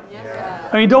stuff, right?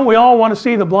 I mean, don't we all want to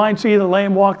see the blind see, the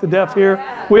lame walk, the deaf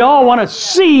hear? We all want to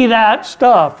see that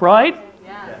stuff, right?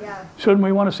 Shouldn't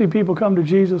we want to see people come to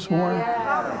Jesus more?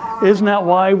 Isn't that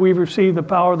why we've received the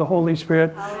power of the Holy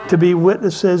Spirit to be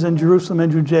witnesses in Jerusalem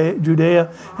and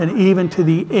Judea and even to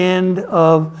the end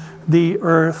of the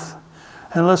earth?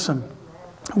 And listen,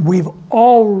 we've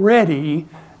already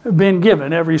been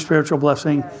given every spiritual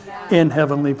blessing in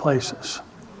heavenly places.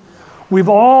 We've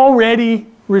already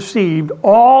received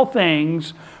all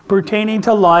things pertaining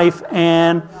to life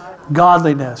and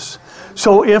godliness.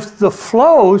 So if the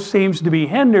flow seems to be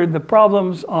hindered, the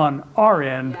problem's on our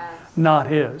end, not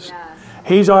his.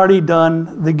 He's already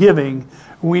done the giving.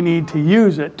 We need to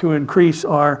use it to increase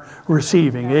our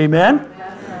receiving. Amen?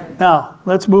 Now,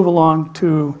 let's move along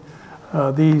to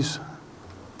these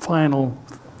final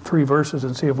 3 verses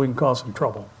and see if we can cause some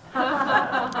trouble.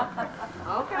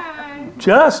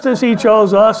 Just as he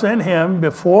chose us in him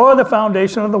before the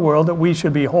foundation of the world, that we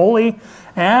should be holy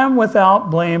and without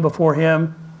blame before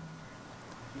him.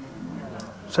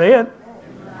 Say it.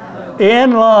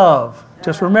 In love.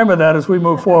 Just remember that as we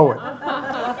move forward.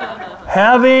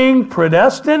 Having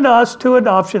predestined us to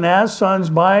adoption as sons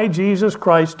by Jesus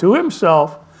Christ to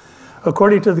himself,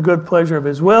 according to the good pleasure of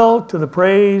his will, to the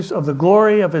praise of the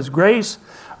glory of his grace,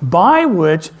 by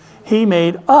which he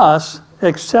made us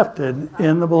accepted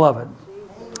in the beloved.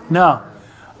 Now,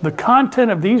 the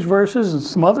content of these verses, and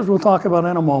some others we'll talk about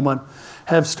in a moment,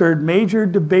 have stirred major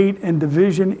debate and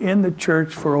division in the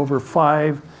church for over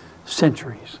 5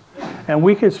 centuries. And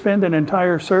we could spend an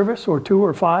entire service, or 2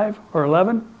 or 5 or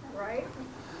 11,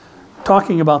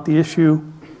 talking about the issue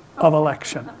of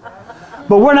election.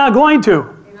 But we're not going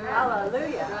to.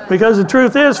 Hallelujah. Because the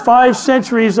truth is, 5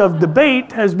 centuries of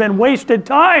debate has been wasted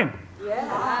time.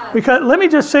 Yeah. Because let me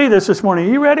just say this morning.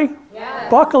 Are you ready? Yeah.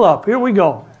 Buckle up. Here we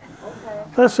go. Okay.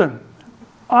 Listen,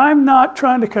 I'm not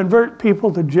trying to convert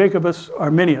people to Jacobus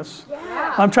Arminius.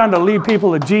 Yeah. I'm trying to lead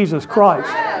people to Jesus Christ.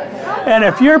 And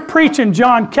if you're preaching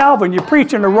John Calvin, you're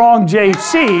preaching the wrong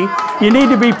JC. You need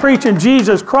to be preaching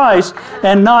Jesus Christ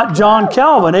and not John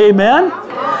Calvin. Amen?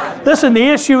 Listen, the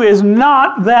issue is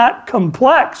not that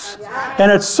complex.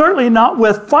 And it's certainly not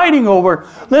worth fighting over.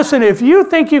 Listen, if you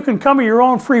think you can come of your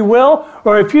own free will,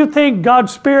 or if you think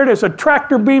God's Spirit is a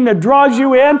tractor beam that draws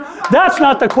you in, that's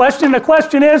not the question. The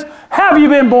question is, have you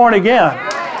been born again?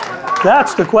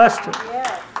 That's the question.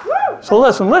 So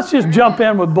listen, let's just jump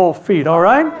in with both feet, all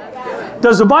right?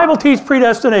 Does the Bible teach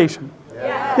predestination?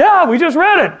 Yeah, we just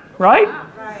read it, right?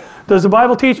 Does the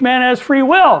Bible teach man has free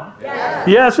will?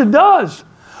 Yes, it does.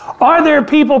 Are there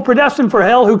people predestined for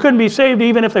hell who couldn't be saved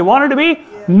even if they wanted to be?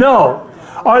 No.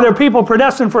 Are there people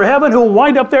predestined for heaven who will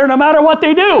wind up there no matter what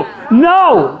they do?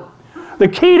 No. The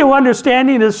key to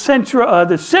understanding this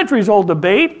centuries-old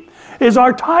debate is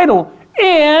our title,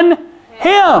 In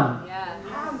Him.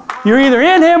 You're either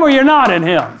in Him or you're not in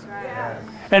Him.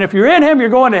 And if you're in Him, you're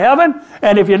going to heaven.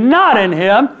 And if you're not in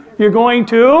Him, you're going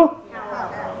to...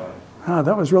 Oh,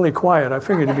 that was really quiet. I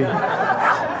figured it'd be...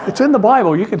 It's in the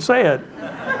Bible. You can say it.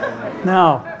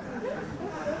 Now,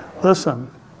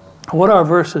 listen. What our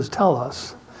verses tell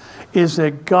us is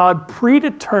that God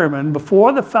predetermined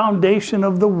before the foundation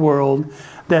of the world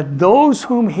that those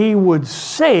whom He would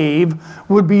save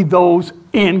would be those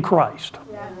in Christ.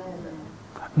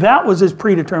 That was His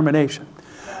predetermination.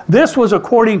 This was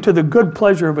according to the good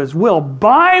pleasure of His will,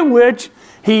 by which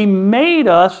He made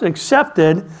us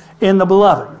accepted in the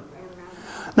beloved.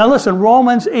 Now listen,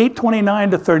 Romans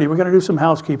 8:29 to 30. We're going to do some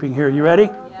housekeeping here. You ready?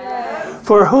 Yes.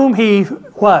 For whom He,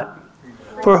 what?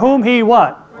 For whom He,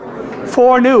 what?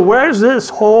 Foreknew. Where does this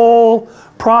whole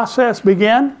process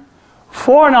begin?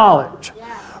 Foreknowledge.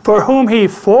 For whom He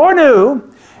foreknew,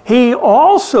 He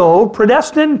also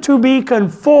predestined to be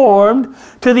conformed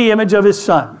to the image of His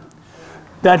Son,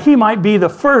 that He might be the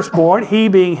firstborn, He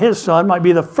being His Son, might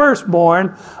be the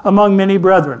firstborn among many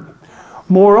brethren.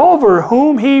 Moreover,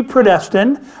 whom He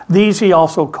predestined, these He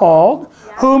also called.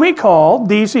 Whom He called,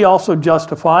 these He also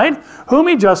justified. Whom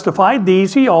He justified,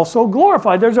 these He also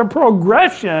glorified. There's a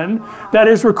progression that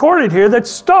is recorded here that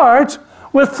starts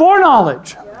with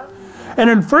foreknowledge. And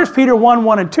in 1 Peter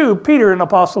 1:1 and 2, Peter, an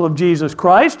apostle of Jesus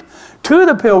Christ, to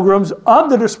the pilgrims of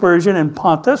the dispersion in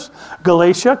Pontus,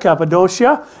 Galatia,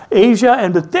 Cappadocia, Asia,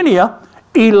 and Bithynia,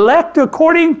 elect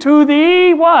according to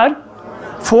the what?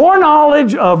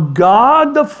 foreknowledge of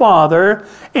God the Father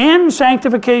in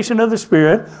sanctification of the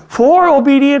Spirit, for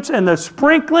obedience and the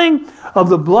sprinkling of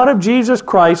the blood of Jesus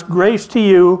Christ, grace to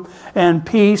you and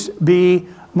peace be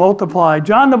multiplied.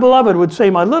 John the Beloved would say,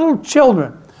 my little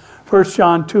children, 1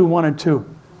 John 2, 1 and 2.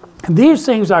 These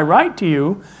things I write to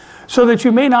you so that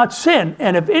you may not sin.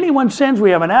 And if anyone sins, we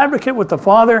have an advocate with the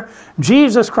Father,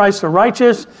 Jesus Christ the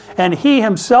righteous, and he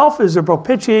himself is the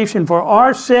propitiation for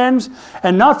our sins,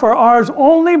 and not for ours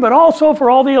only, but also for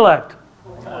all the elect.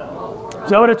 Is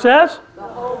that what it says? The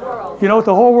whole world. You know what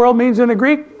the whole world means in the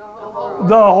Greek? The whole world.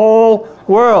 The whole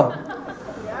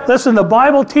world. Listen, the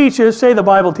Bible teaches, say the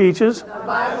Bible teaches. The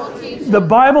Bible teaches. The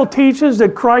Bible teaches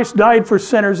that Christ died for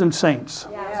sinners and saints.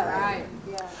 Yes, right.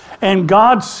 And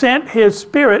God sent his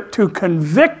Spirit to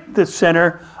convict the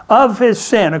sinner of his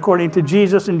sin, according to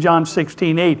Jesus in John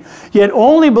 16:8. Yet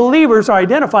only believers are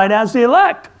identified as the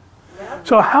elect.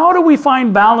 So how do we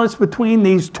find balance between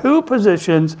these two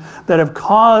positions that have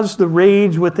caused the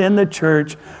rage within the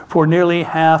church for nearly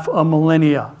half a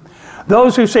millennia?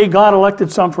 Those who say God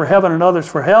elected some for heaven and others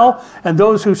for hell, and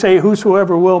those who say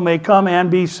whosoever will may come and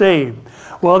be saved.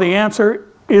 Well, the answer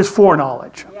is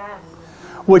foreknowledge,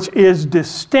 which is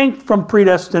distinct from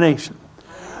predestination.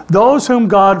 Those whom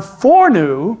God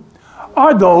foreknew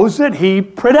are those that he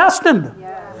predestined.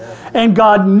 And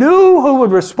God knew who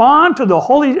would respond to the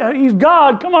Holy... He's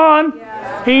God, come on.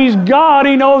 He's God,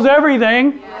 he knows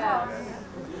everything.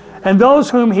 And those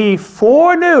whom he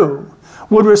foreknew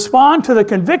would respond to the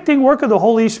convicting work of the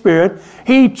Holy Spirit.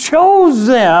 He chose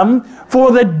them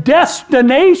for the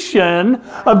destination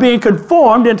of being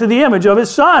conformed into the image of his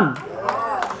Son.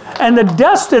 And the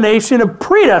destination of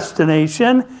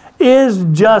predestination is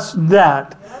just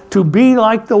that, to be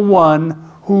like the one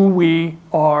who we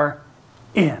are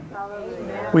in.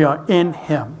 We are in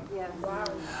him.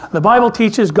 The Bible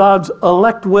teaches God's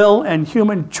elect will and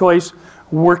human choice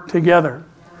work together.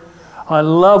 I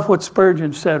love what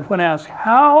Spurgeon said when asked,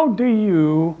 how do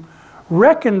you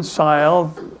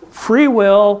reconcile free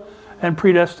will and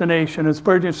predestination? And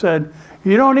Spurgeon said,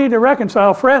 you don't need to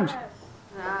reconcile, friends.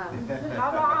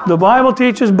 The Bible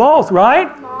teaches both, right?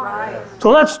 So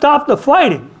let's stop the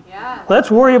fighting.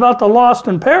 Let's worry about the lost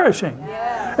and perishing.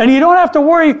 And you don't have to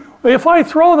worry, if I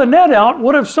throw the net out,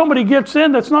 what if somebody gets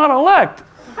in that's not elect?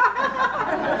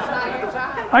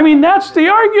 I mean, that's the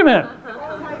argument.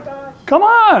 Come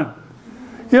on.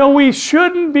 You know, we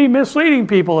shouldn't be misleading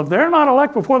people. If they're not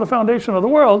elect before the foundation of the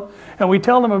world, and we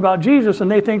tell them about Jesus and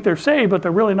they think they're saved, but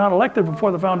they're really not elected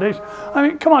before the foundation. I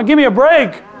mean, come on, give me a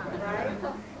break.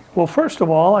 Well, first of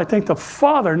all, I think the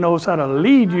Father knows how to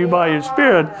lead you by his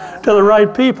Spirit to the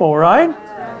right people, right?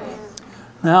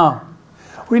 Now,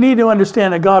 we need to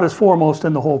understand that God is foremost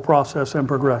in the whole process and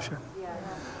progression.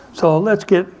 So let's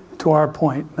get to our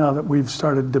point now that we've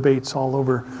started debates all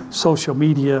over social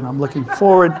media, and I'm looking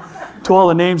forward to all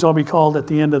the names I'll be called at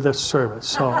the end of this service.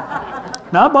 So,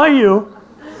 not by you.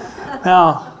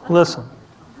 Now, listen.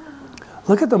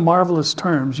 Look at the marvelous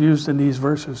terms used in these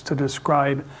verses to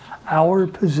describe our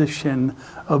position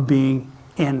of being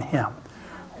in him.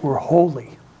 We're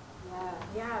holy.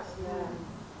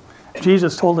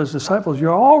 Jesus told his disciples,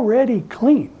 you're already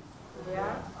clean.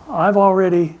 I've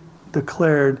already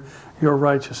declared your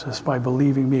righteousness by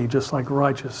believing me, just like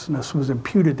righteousness was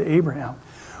imputed to Abraham.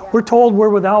 We're told we're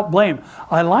without blame.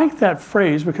 I like that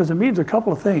phrase because it means a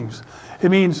couple of things. It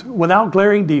means without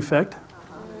glaring defect,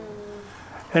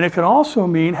 and it can also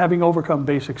mean having overcome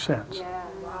basic sins.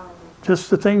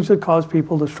 Just the things that cause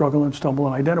people to struggle and stumble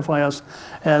and identify us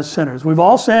as sinners. We've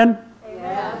all sinned,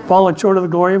 fallen short of the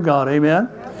glory of God. Amen?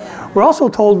 We're also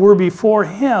told we're before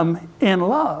him in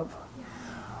love.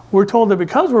 We're told that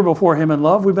because we're before him in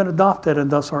love, we've been adopted and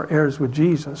thus are heirs with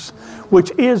Jesus,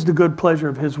 which is the good pleasure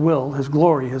of his will, his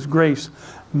glory, his grace,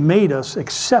 made us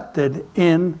accepted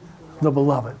in the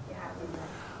beloved.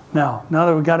 Now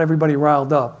that we've got everybody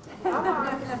riled up,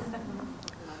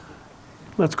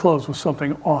 let's close with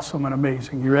something awesome and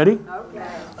amazing. You ready?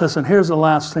 Okay. Listen, here's the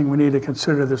last thing we need to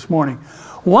consider this morning.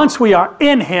 Once we are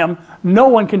in him, no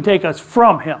one can take us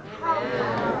from him.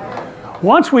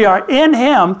 Once we are in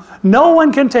him, no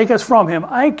one can take us from him.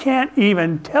 I can't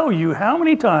even tell you how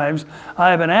many times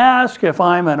I've been asked if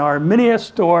I'm an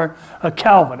Arminianist or a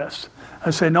Calvinist. I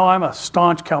say, no, I'm a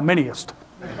staunch Calvinist.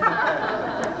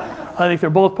 I think they're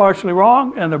both partially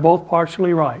wrong and they're both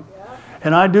partially right.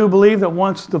 And I do believe that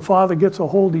once the Father gets a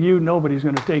hold of you, nobody's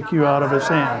going to take you out of his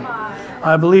hand.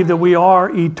 I believe that we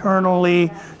are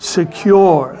eternally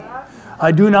secure.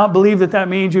 I do not believe that that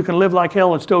means you can live like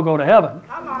hell and still go to heaven.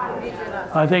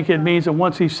 I think it means that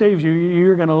once he saves you,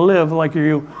 you're going to live like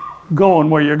you're going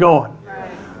where you're going.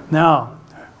 Now,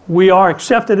 we are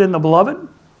accepted in the beloved.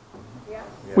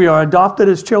 We are adopted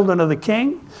as children of the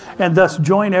King, and thus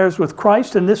joint heirs with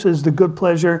Christ, and this is the good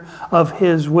pleasure of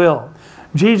His will.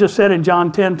 Jesus said in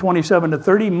John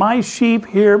 10:27-30, "My sheep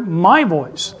hear my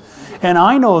voice, and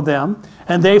I know them,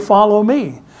 and they follow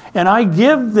me. And I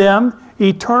give them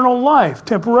eternal life,"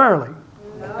 temporarily.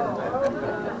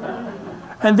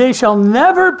 "And they shall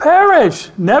never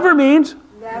perish." Never means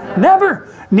never.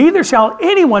 "Neither shall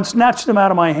anyone snatch them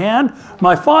out of my hand.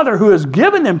 My Father who has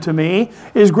given them to me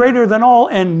is greater than all,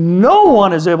 and no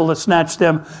one is able to snatch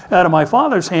them out of my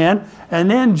Father's hand." And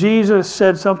then Jesus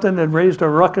said something that raised a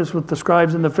ruckus with the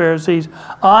scribes and the Pharisees.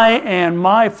 "I and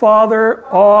my Father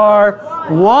are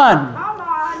one."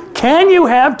 Can you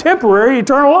have temporary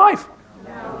eternal life?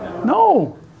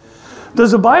 No.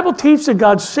 Does the Bible teach that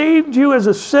God saved you as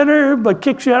a sinner but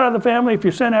kicks you out of the family if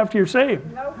you sin after you're saved?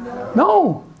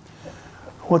 No.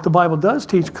 What the Bible does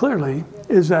teach clearly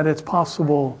is that it's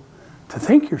possible to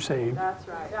think you're saved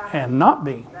and not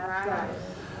be.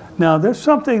 Now, there's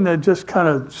something that just kind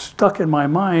of stuck in my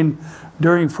mind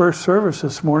during first service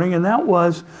this morning, and that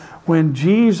was when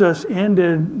Jesus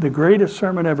ended the greatest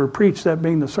sermon ever preached, that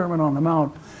being the Sermon on the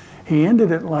Mount. He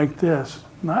ended it like this: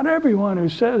 "Not everyone who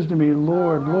says to me,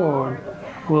 'Lord, Lord,'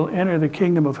 will enter the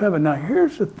kingdom of heaven." Now,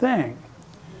 here's the thing.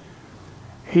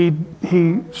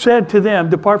 He said to them,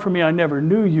 "Depart from me, I never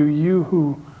knew you, you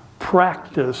who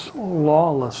practice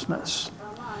lawlessness."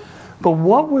 But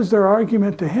what was their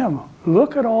argument to Him?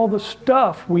 "Look at all the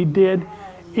stuff we did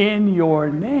in your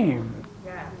name."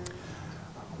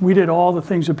 We did all the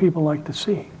things that people like to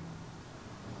see.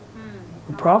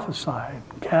 We prophesied,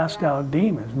 cast out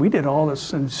demons. We did all this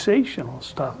sensational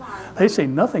stuff. They say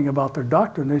nothing about their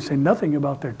doctrine. They say nothing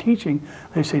about their teaching.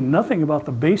 They say nothing about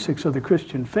the basics of the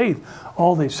Christian faith.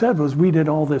 All they said was, we did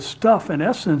all this stuff. In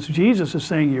essence, Jesus is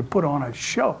saying you put on a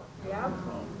show.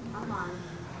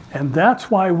 And that's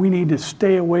why we need to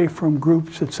stay away from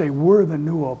groups that say we're the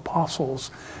new apostles.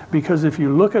 Because if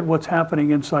you look at what's happening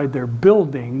inside their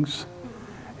buildings,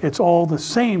 it's all the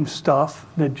same stuff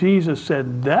that Jesus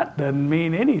said, that doesn't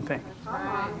mean anything.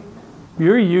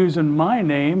 You're using my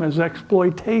name as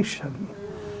exploitation.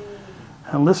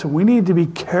 And listen, we need to be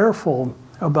careful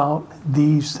about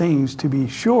these things, to be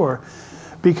sure,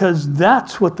 because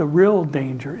that's what the real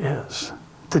danger is.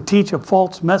 To teach a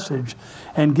false message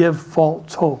and give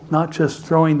false hope, not just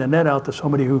throwing the net out to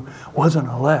somebody who wasn't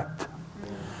elect.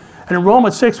 And in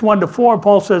Romans 6:1-4,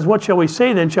 Paul says, "What shall we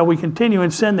say then? Shall we continue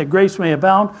in sin that grace may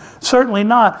abound? Certainly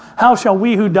not. How shall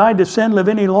we who died to sin live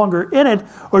any longer in it?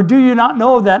 Or do you not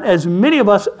know that as many of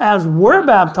us as were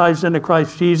baptized into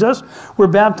Christ Jesus were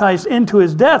baptized into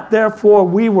His death? Therefore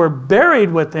we were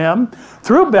buried with Him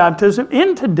through baptism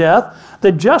into death,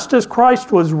 that just as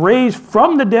Christ was raised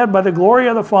from the dead by the glory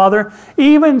of the Father,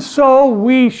 even so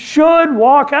we should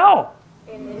walk out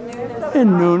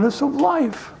in newness of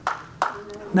life."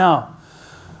 Now,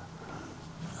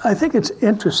 I think it's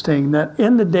interesting that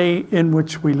in the day in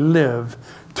which we live,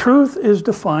 truth is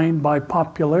defined by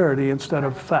popularity instead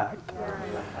of fact.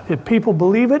 If people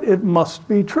believe it, it must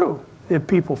be true. If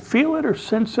people feel it or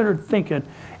sense it or think it,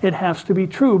 it has to be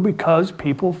true because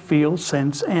people feel,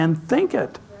 sense, and think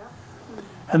it.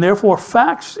 And therefore,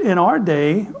 facts in our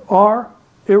day are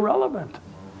irrelevant.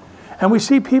 And we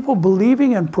see people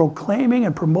believing and proclaiming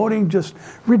and promoting just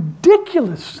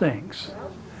ridiculous things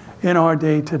in our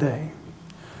day today,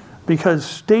 because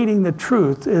stating the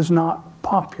truth is not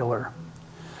popular.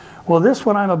 Well, this,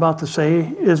 what I'm about to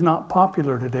say, is not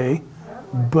popular today,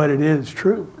 but it is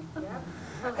true.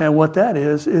 And what that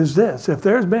is this: if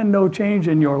there's been no change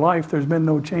in your life, there's been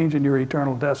no change in your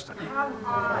eternal destiny.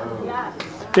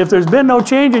 If there's been no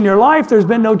change in your life, there's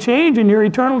been no change in your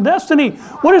eternal destiny.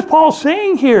 What is Paul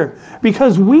saying here?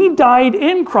 Because we died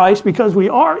in Christ, because we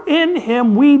are in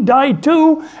Him, we died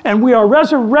too, and we are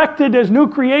resurrected as new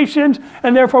creations,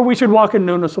 and therefore we should walk in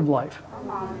newness of life.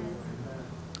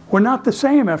 We're not the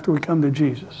same after we come to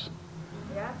Jesus.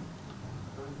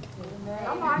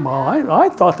 Well, I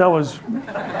thought that was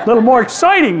a little more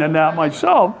exciting than that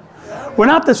myself. We're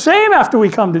not the same after we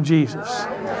come to Jesus.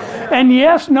 And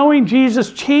yes, knowing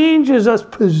Jesus changes us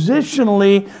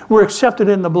positionally. We're accepted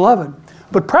in the beloved.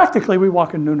 But practically, we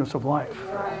walk in newness of life.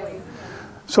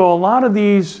 So a lot of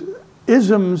these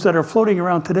isms that are floating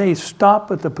around today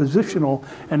stop at the positional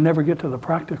and never get to the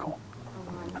practical.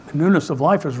 The newness of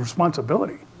life is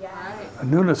responsibility. The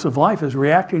newness of life is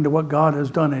reacting to what God has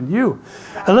done in you.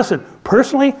 And listen,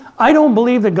 personally, I don't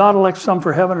believe that God elects some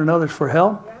for heaven and others for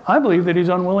hell. I believe that He's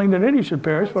unwilling that any should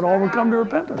perish, but all will come to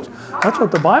repentance. That's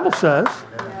what the Bible says.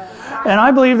 And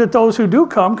I believe that those who do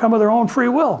come of their own free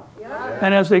will.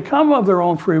 And as they come of their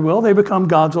own free will, they become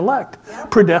God's elect,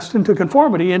 predestined to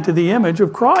conformity into the image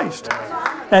of Christ.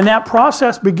 And that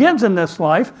process begins in this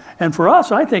life. And for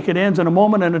us, I think it ends in a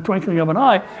moment and a twinkling of an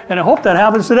eye. And I hope that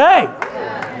happens today.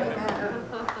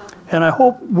 And I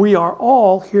hope we are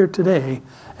all here today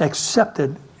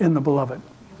accepted in the beloved.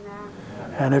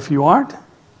 And if you aren't,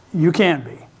 you can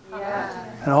be.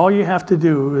 And all you have to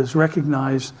do is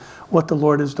recognize what the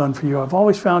Lord has done for you. I've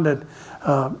always found it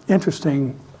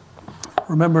interesting.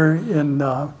 Remember in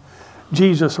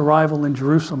Jesus' arrival in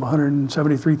Jerusalem,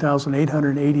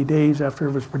 173,880 days after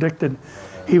it was predicted,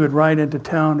 he would ride into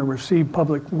town and receive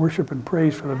public worship and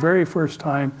praise for the very first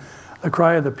time. The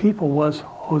cry of the people was,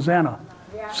 Hosanna,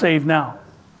 save now.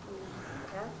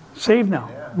 Save now,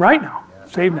 right now,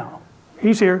 save now.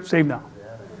 He's here, save now.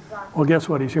 Well, guess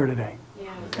what? He's here today.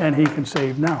 And he can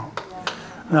save now.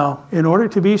 Now, in order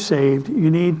to be saved, you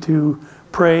need to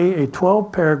pray a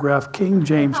 12-paragraph King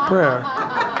James prayer.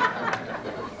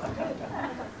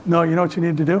 No, you know what you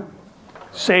need to do?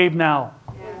 Save now.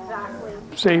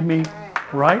 Save me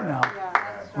right now,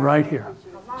 right here.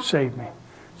 Save me.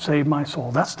 Save my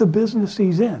soul. That's the business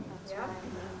he's in.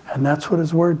 And that's what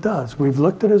his word does. We've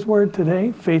looked at his word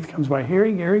today. Faith comes by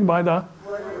hearing, hearing by the...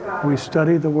 We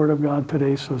study the word of God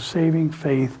today, so saving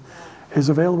faith is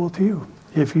available to you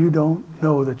if you don't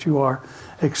know that you are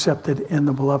accepted in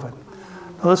the beloved.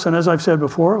 Now listen, as I've said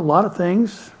before, a lot of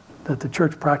things that the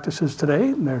church practices today,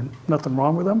 and there's nothing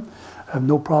wrong with them. I have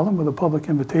no problem with a public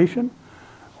invitation,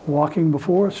 walking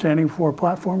before, standing before a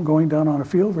platform, going down on a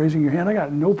field, raising your hand. I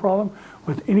got no problem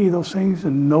with any of those things,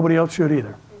 and nobody else should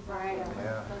either. Right.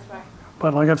 Yeah. That's right.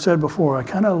 But like I've said before, I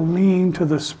kind of lean to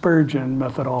the Spurgeon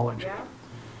methodology,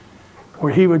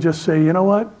 where he would just say, you know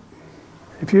what?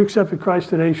 If you accepted Christ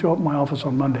today, show up in my office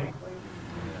on Monday.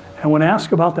 And when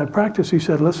asked about that practice, he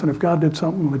said, listen, if God did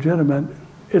something legitimate,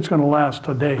 it's going to last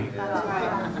a day. That's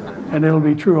right. And it'll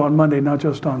be true on Monday, not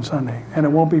just on Sunday. And it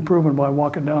won't be proven by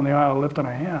walking down the aisle lifting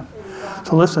a hand.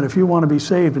 So listen, if you want to be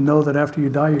saved and know that after you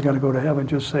die, you're going to go to heaven,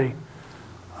 just say,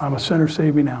 I'm a sinner,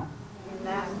 save me now.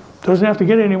 Amen. Doesn't have to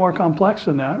get any more complex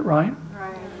than that, right?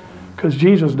 Right. Because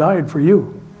Jesus died for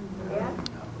you.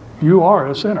 You are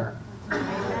a sinner.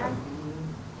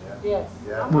 Yes.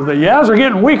 The yeahs are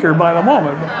getting weaker by the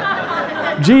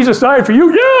moment. Jesus died for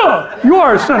you. Yeah, you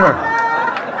are a sinner.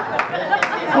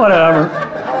 Whatever.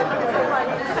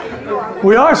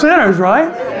 We are sinners,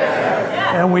 right?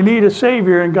 And we need a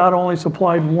Savior, and God only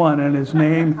supplied one, and his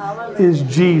name is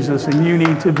Jesus, and you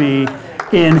need to be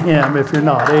in him if you're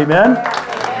not. Amen?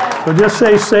 So just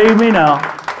say, save me now.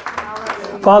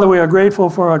 Father, we are grateful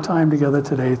for our time together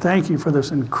today. Thank you for this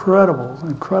incredible,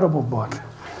 incredible book.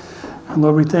 And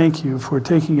Lord, we thank you for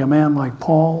taking a man like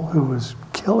Paul, who was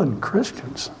killing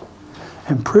Christians,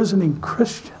 imprisoning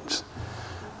Christians,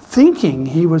 thinking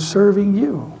he was serving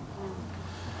you.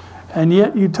 And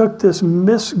yet you took this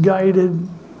misguided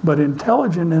but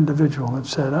intelligent individual and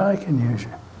said, I can use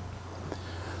you.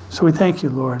 So we thank you,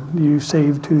 Lord. You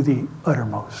saved to the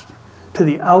uttermost, to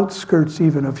the outskirts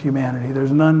even of humanity.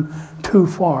 There's none too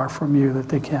far from you that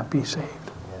they can't be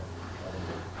saved.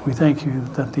 We thank you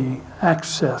that the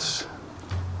access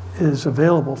is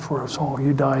available for us all.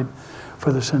 You died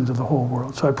for the sins of the whole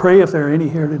world. So I pray if there are any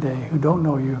here today who don't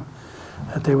know you,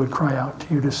 that they would cry out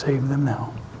to you to save them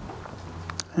now.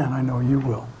 And I know you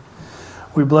will.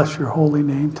 We bless your holy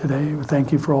name today. We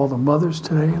thank you for all the mothers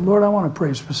today. And Lord, I want to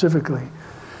pray specifically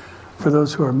for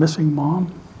those who are missing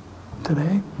mom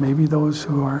today, maybe those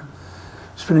who are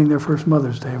spending their first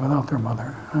Mother's Day without their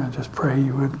mother. I just pray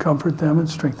you would comfort them and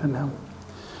strengthen them.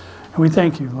 And we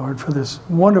thank you, Lord, for this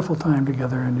wonderful time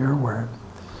together in your word.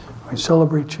 We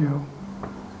celebrate you.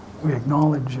 We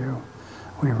acknowledge you.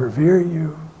 We revere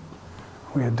you.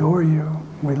 We adore you.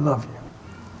 We love you.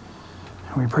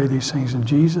 And we pray these things in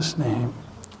Jesus' name.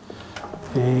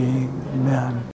 Amen.